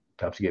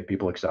tough to get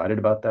people excited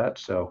about that.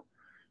 So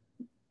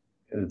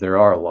there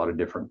are a lot of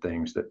different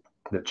things that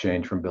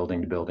change from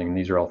building to building. And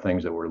these are all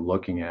things that we're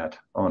looking at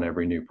on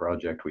every new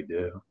project we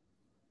do.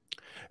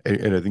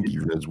 And I think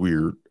even as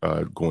we're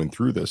going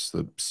through this,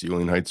 the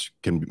ceiling heights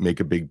can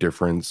make a big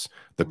difference.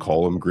 The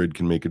column grid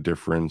can make a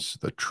difference.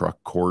 The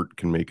truck court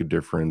can make a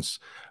difference.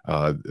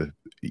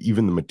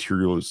 Even the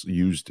materials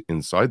used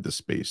inside the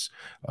space,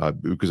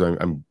 because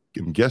I'm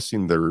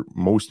guessing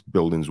most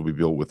buildings will be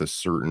built with a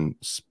certain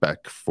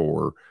spec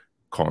for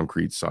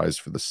concrete size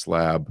for the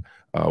slab,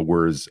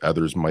 whereas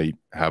others might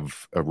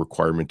have a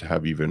requirement to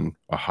have even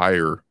a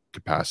higher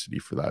capacity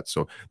for that.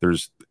 So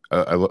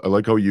I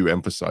like how you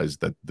emphasize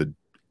that the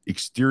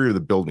exterior of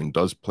the building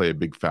does play a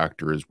big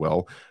factor as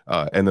well,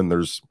 and then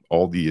there's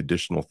all the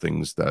additional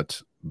things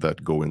that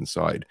go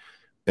inside.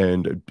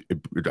 And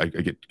I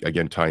get,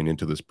 again, tying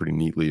into this pretty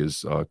neatly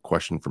is a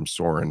question from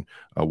Soren.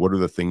 What are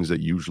the things that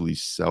usually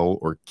sell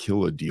or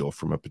kill a deal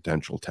from a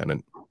potential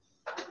tenant?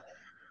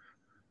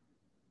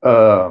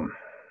 I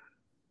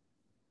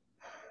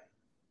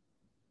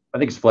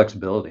think it's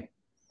flexibility.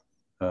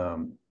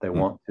 They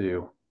want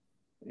to,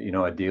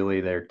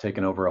 ideally they're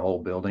taking over a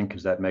whole building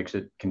because that makes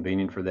it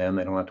convenient for them.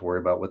 They don't have to worry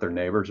about what their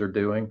neighbors are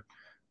doing.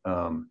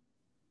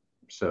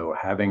 So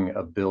having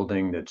a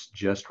building that's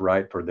just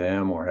right for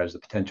them or has the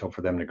potential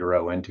for them to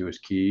grow into is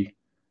key.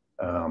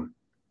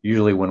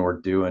 Usually when we're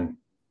doing,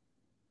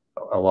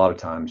 a lot of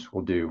times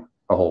we'll do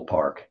a whole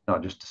park,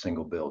 not just a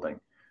single building,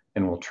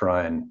 and we'll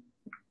try and,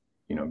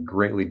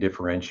 greatly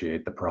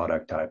differentiate the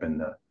product type in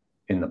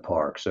the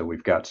park. So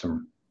we've got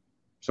some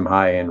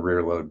high-end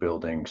rear load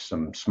buildings,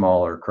 some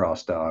smaller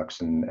cross docks,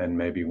 and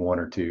maybe one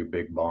or two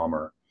big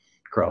bomber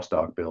cross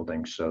dock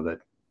buildings, so that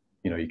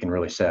you can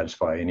really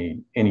satisfy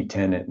any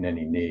tenant and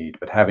any need.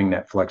 But having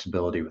that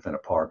flexibility within a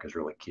park is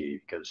really key,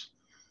 because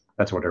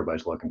that's what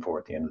everybody's looking for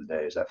at the end of the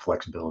day, is that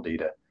flexibility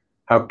to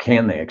how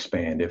can they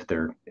expand if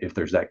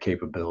there's that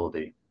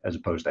capability, as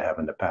opposed to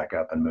having to pack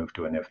up and move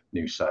to a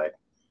new site.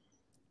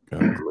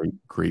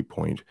 Great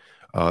point.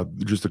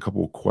 Just a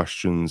couple of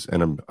questions,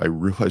 and I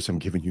realize I'm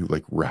giving you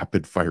like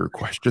rapid fire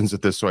questions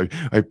at this, so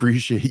I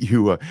appreciate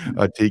you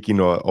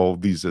taking all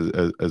of these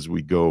as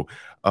we go.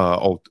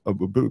 I'll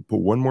put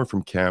one more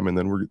from Cam, and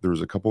then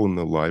there's a couple in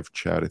the live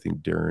chat. I think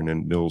Darren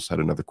and Nils had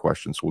another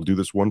question, so we'll do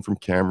this one from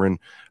Cameron.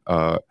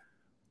 Are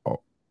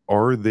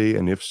they,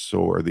 and if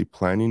so, are they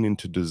planning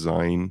into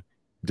designing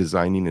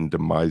and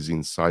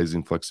demising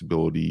sizing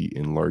flexibility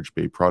in large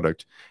bay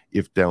product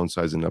if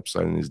downsizing and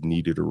upsizing is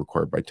needed or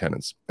required by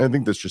tenants? And I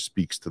think this just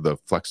speaks to the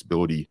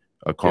flexibility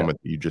comment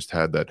that you just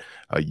had, that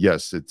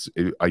yes,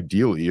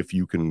 ideally if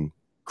you can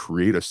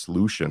create a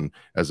solution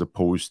as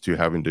opposed to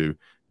having to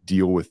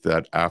deal with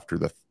that after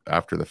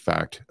the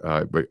fact.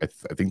 But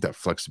I think that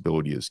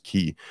flexibility is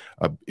key.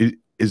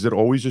 Is it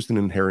always just an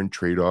inherent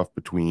trade-off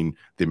between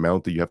the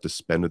amount that you have to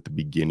spend at the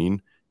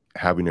beginning,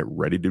 having it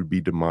ready to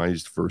be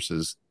demised,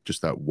 versus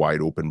just that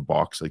wide open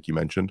box like you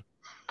mentioned?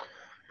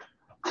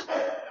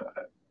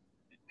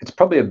 It's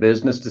probably a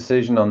business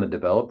decision on the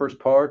developer's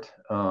part.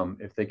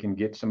 If they can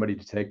get somebody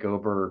to take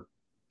over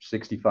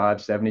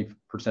 65-70%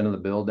 of the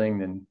building,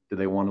 then do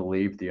they want to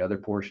leave the other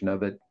portion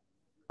of it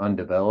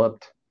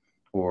undeveloped?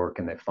 Or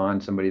can they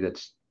find somebody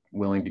that's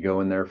willing to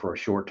go in there for a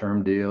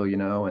short-term deal,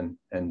 and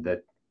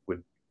that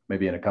would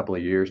maybe in a couple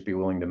of years be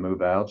willing to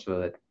move out so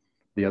that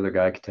the other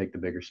guy could take the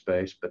bigger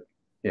space? But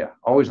yeah,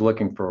 always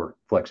looking for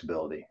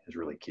flexibility is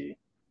really key.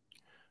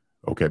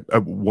 Okay.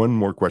 One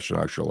more question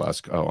actually I'll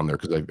ask on there,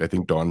 because I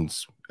think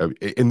Don's,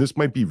 and this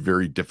might be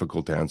very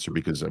difficult to answer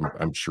because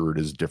I'm sure it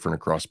is different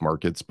across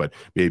markets, but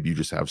maybe you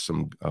just have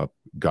some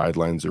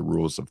guidelines or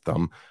rules of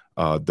thumb.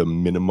 The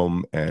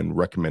minimum and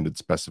recommended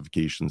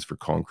specifications for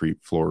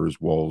concrete floors,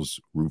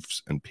 walls,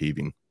 roofs, and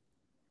paving.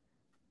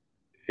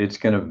 It's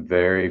going to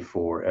vary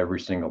for every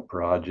single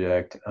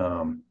project.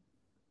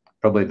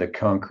 Probably the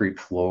concrete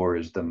floor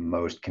is the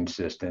most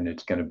consistent.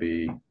 It's going to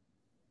be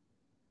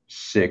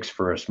 6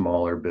 for a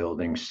smaller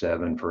building,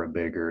 7 for a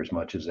bigger, as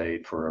much as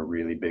 8 for a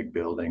really big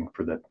building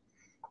for the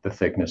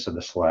thickness of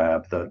the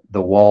slab.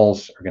 The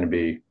walls are going to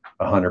be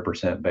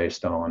 100%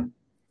 based on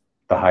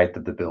the height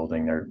of the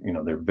building.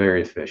 They're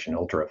very efficient,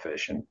 ultra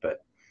efficient,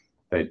 but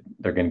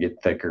they're going to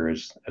get thicker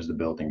as the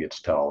building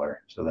gets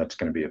taller. So that's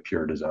going to be a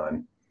pure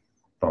design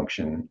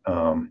function.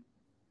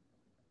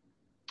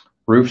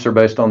 Roofs are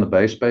based on the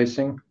base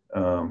spacing.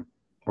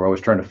 We're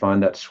always trying to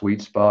find that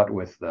sweet spot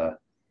with the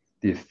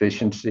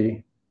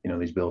efficiency.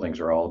 These buildings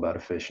are all about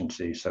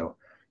efficiency. So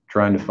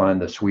trying to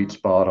find the sweet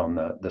spot on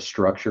the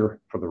structure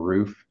for the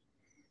roof,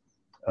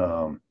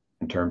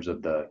 in terms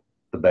of the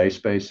base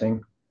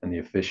spacing and the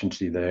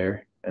efficiency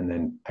there. And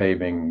then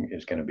paving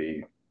is going to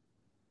be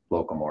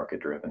local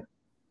market driven.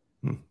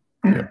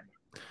 Yeah.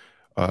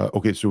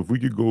 Okay, so if we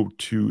could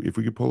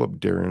pull up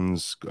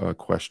Darren's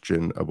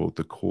question about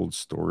the cold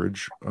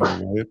storage,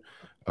 Wyatt.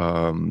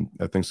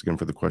 Thanks again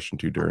for the question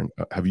too, Darren.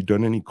 Have you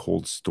done any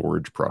cold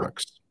storage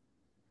products?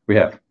 We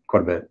have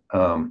quite a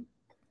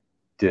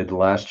bit.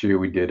 Last year,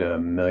 we did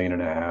 1.5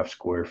 million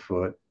square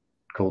foot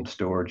cold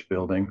storage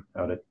building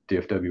out at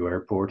DFW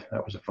Airport.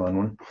 That was a fun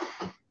one.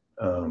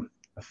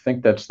 I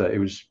think it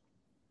was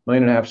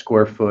 1.5 million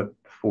square foot,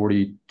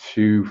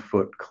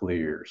 42-foot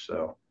clear.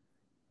 So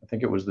I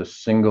think it was the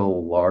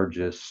single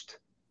largest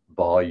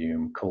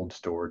volume cold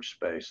storage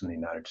space in the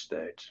United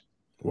States.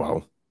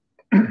 Wow.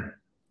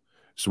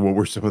 So what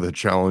were some of the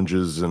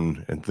challenges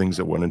and things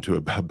that went into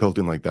a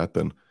building like that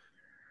then?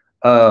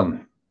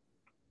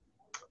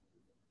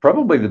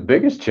 Probably the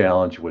biggest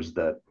challenge was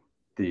the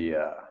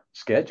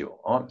schedule,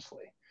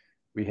 honestly.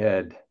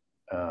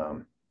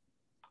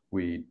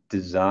 We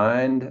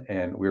designed,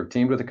 and we were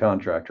teamed with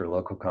a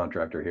local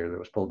contractor here that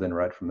was pulled in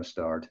right from the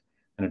start,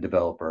 and a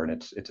developer, and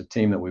it's a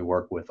team that we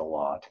work with a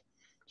lot.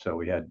 So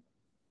we had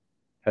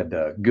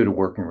a good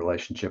working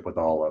relationship with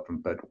all of them,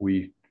 but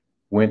we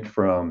went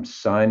from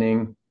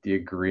signing the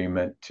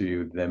agreement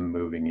to them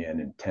moving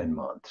in 10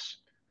 months.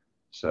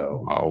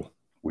 So Wow.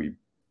 we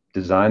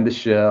designed the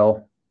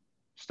shell,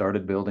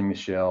 started building the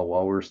shell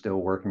while we were still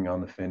working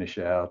on the finish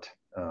out.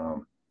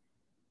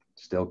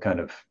 Still kind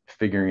of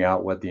figuring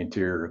out what the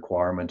interior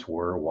requirements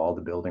were while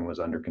the building was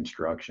under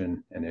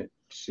construction. And it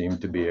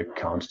seemed to be a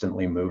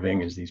constantly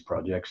moving, as these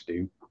projects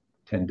do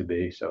tend to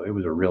be. So it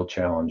was a real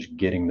challenge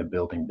getting the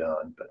building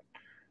done. But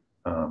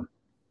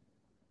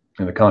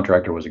and the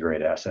contractor was a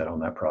great asset on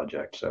that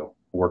project. So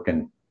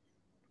working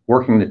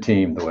the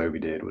team the way we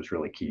did was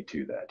really key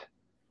to that.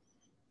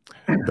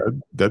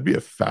 That'd be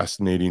a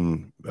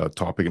fascinating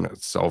topic in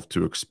itself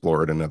to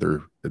explore at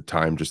another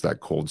time, just that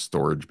cold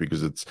storage,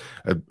 because it's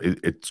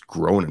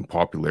grown in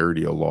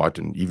popularity a lot,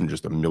 and even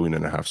just 1.5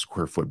 million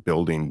square foot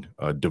building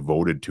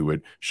devoted to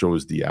it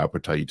shows the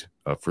appetite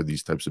for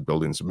these types of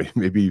buildings. So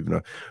maybe even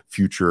a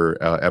future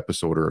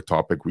episode or a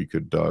topic we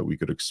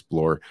could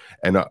explore.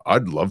 And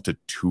I'd love to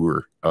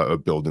tour a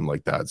building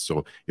like that.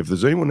 So if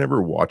there's anyone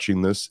ever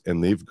watching this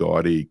and they've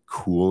got a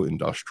cool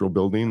industrial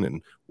building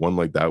and one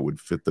like that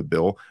would fit the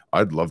bill,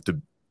 I'd love to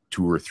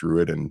tour through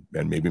it and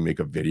maybe make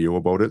a video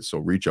about it. So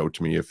reach out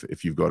to me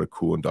if you've got a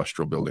cool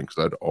industrial building,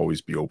 because I'd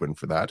always be open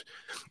for that.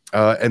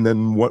 And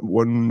then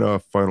one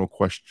final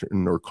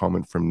question or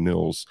comment from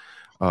Nils.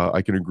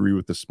 I can agree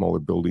with the smaller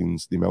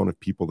buildings. The amount of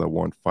people that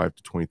want 5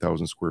 to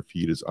 20,000 square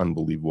feet is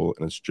unbelievable,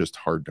 and it's just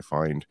hard to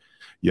find.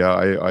 Yeah,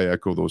 I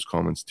echo those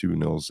comments too,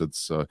 Nils.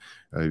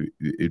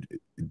 It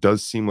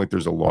does seem like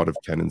there's a lot of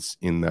tenants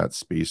in that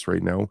space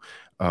right now.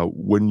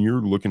 When you're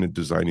looking at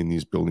designing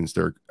these buildings,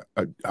 Derek,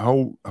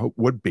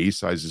 what bay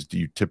sizes do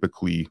you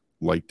typically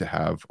like to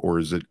have, or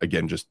is it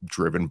again just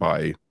driven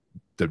by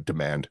the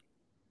demand?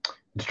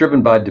 It's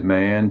driven by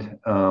demand.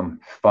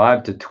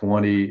 5 to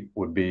 20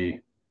 would be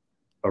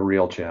a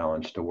real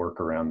challenge to work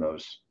around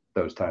those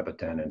type of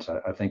tenants.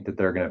 I think that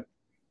they're going to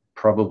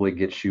probably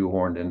get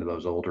shoehorned into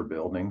those older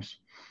buildings.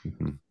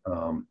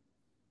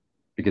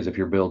 Because if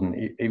you're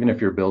building, even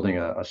if you're building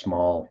a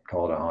small,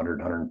 call it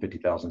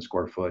 150,000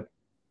 square foot,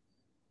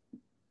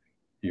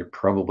 you're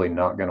probably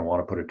not going to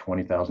want to put a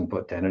 20,000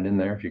 foot tenant in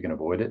there if you can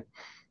avoid it.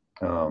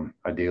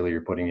 Ideally, you're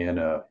putting in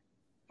a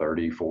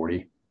 30,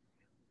 40,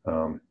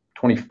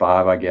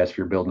 25, I guess, if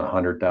you're building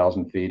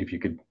 100,000 feet, if you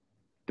could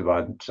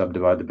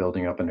subdivide the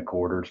building up into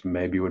quarters,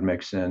 maybe would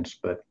make sense.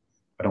 But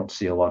I don't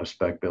see a lot of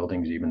spec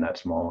buildings even that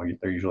small.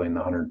 They're usually in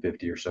the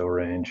 150 or so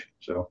range.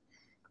 So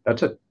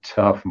that's a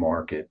tough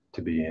market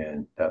to be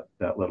in,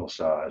 that little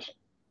size.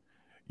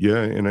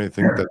 Yeah, and I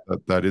think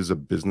that is a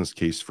business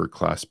case for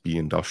Class B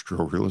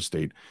industrial real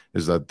estate,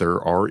 is that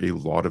there are a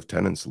lot of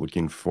tenants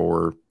looking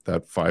for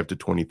that 5 to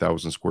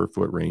 20,000 square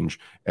foot range,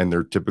 and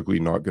they're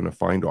typically not going to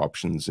find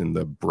options in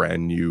the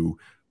brand new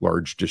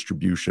large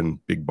distribution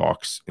big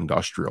box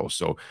industrial.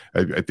 So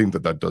I think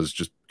that does,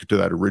 just to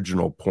that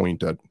original point,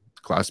 that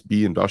Class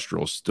B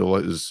industrial still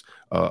is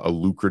a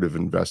lucrative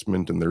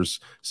investment, and there's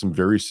some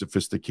very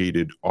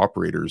sophisticated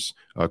operators.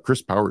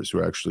 Chris Powers,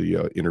 who actually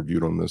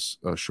interviewed on this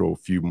show a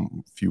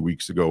few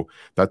weeks ago,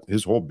 that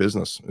his whole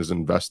business is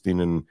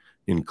investing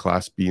in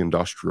Class B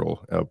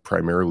industrial,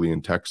 primarily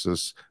in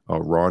Texas.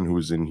 Ron, who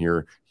is in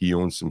here, he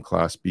owns some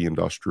Class B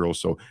industrial.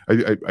 So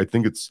I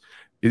think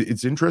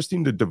it's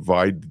interesting to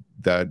divide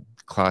that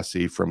Class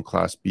A from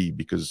Class B,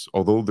 because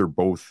although they're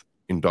both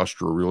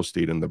industrial real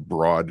estate in the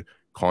broad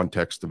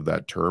context of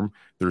that term,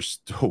 there's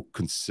still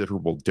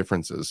considerable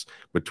differences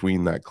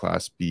between that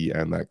Class B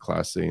and that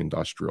Class A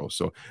industrial.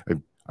 So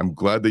I'm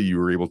glad that you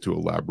were able to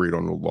elaborate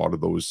on a lot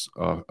of those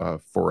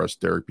for us,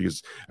 Derek,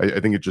 because I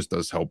think it just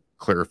does help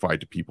clarify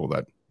to people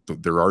that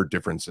there are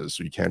differences,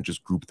 so you can't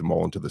just group them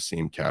all into the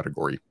same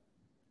category.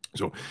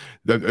 So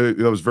that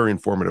was very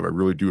informative. I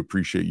really do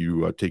appreciate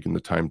you taking the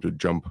time to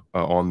jump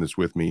on this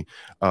with me.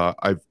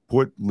 I've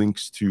put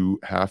links to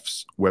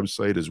Halff's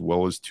website as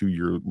well as to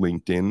your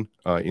LinkedIn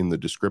in the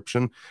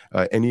description.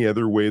 Any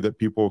other way that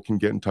people can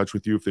get in touch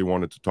with you if they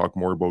wanted to talk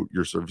more about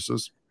your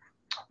services?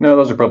 No,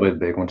 those are probably the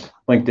big ones.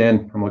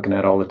 LinkedIn, I'm looking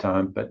at all the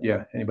time. But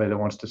yeah, anybody that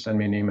wants to send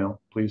me an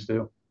email, please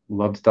do.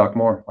 Love to talk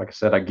more. Like I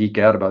said, I geek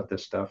out about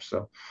this stuff,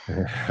 so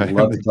I'd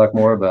love to talk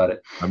more about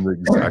it. I'm the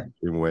exact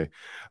same way.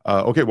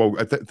 Okay, well,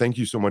 thank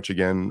you so much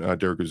again,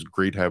 Derek. It was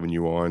great having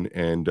you on.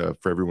 And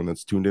for everyone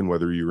that's tuned in,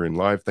 whether you're in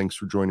live, thanks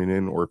for joining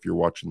in, or if you're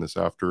watching this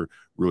after,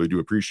 really do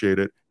appreciate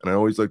it. And I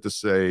always like to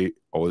say,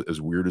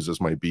 as weird as this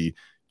might be,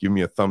 give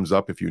me a thumbs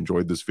up if you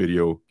enjoyed this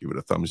video. Give it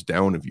a thumbs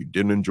down if you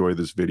didn't enjoy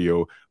this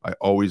video. I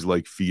always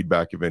like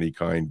feedback of any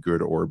kind,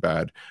 good or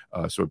bad.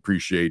 So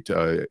appreciate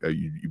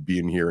you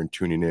being here and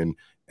tuning in.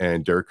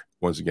 And Derek,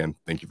 once again,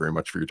 thank you very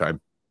much for your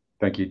time.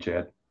 Thank you,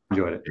 Chad.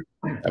 Enjoyed it.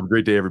 Have a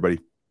great day, everybody.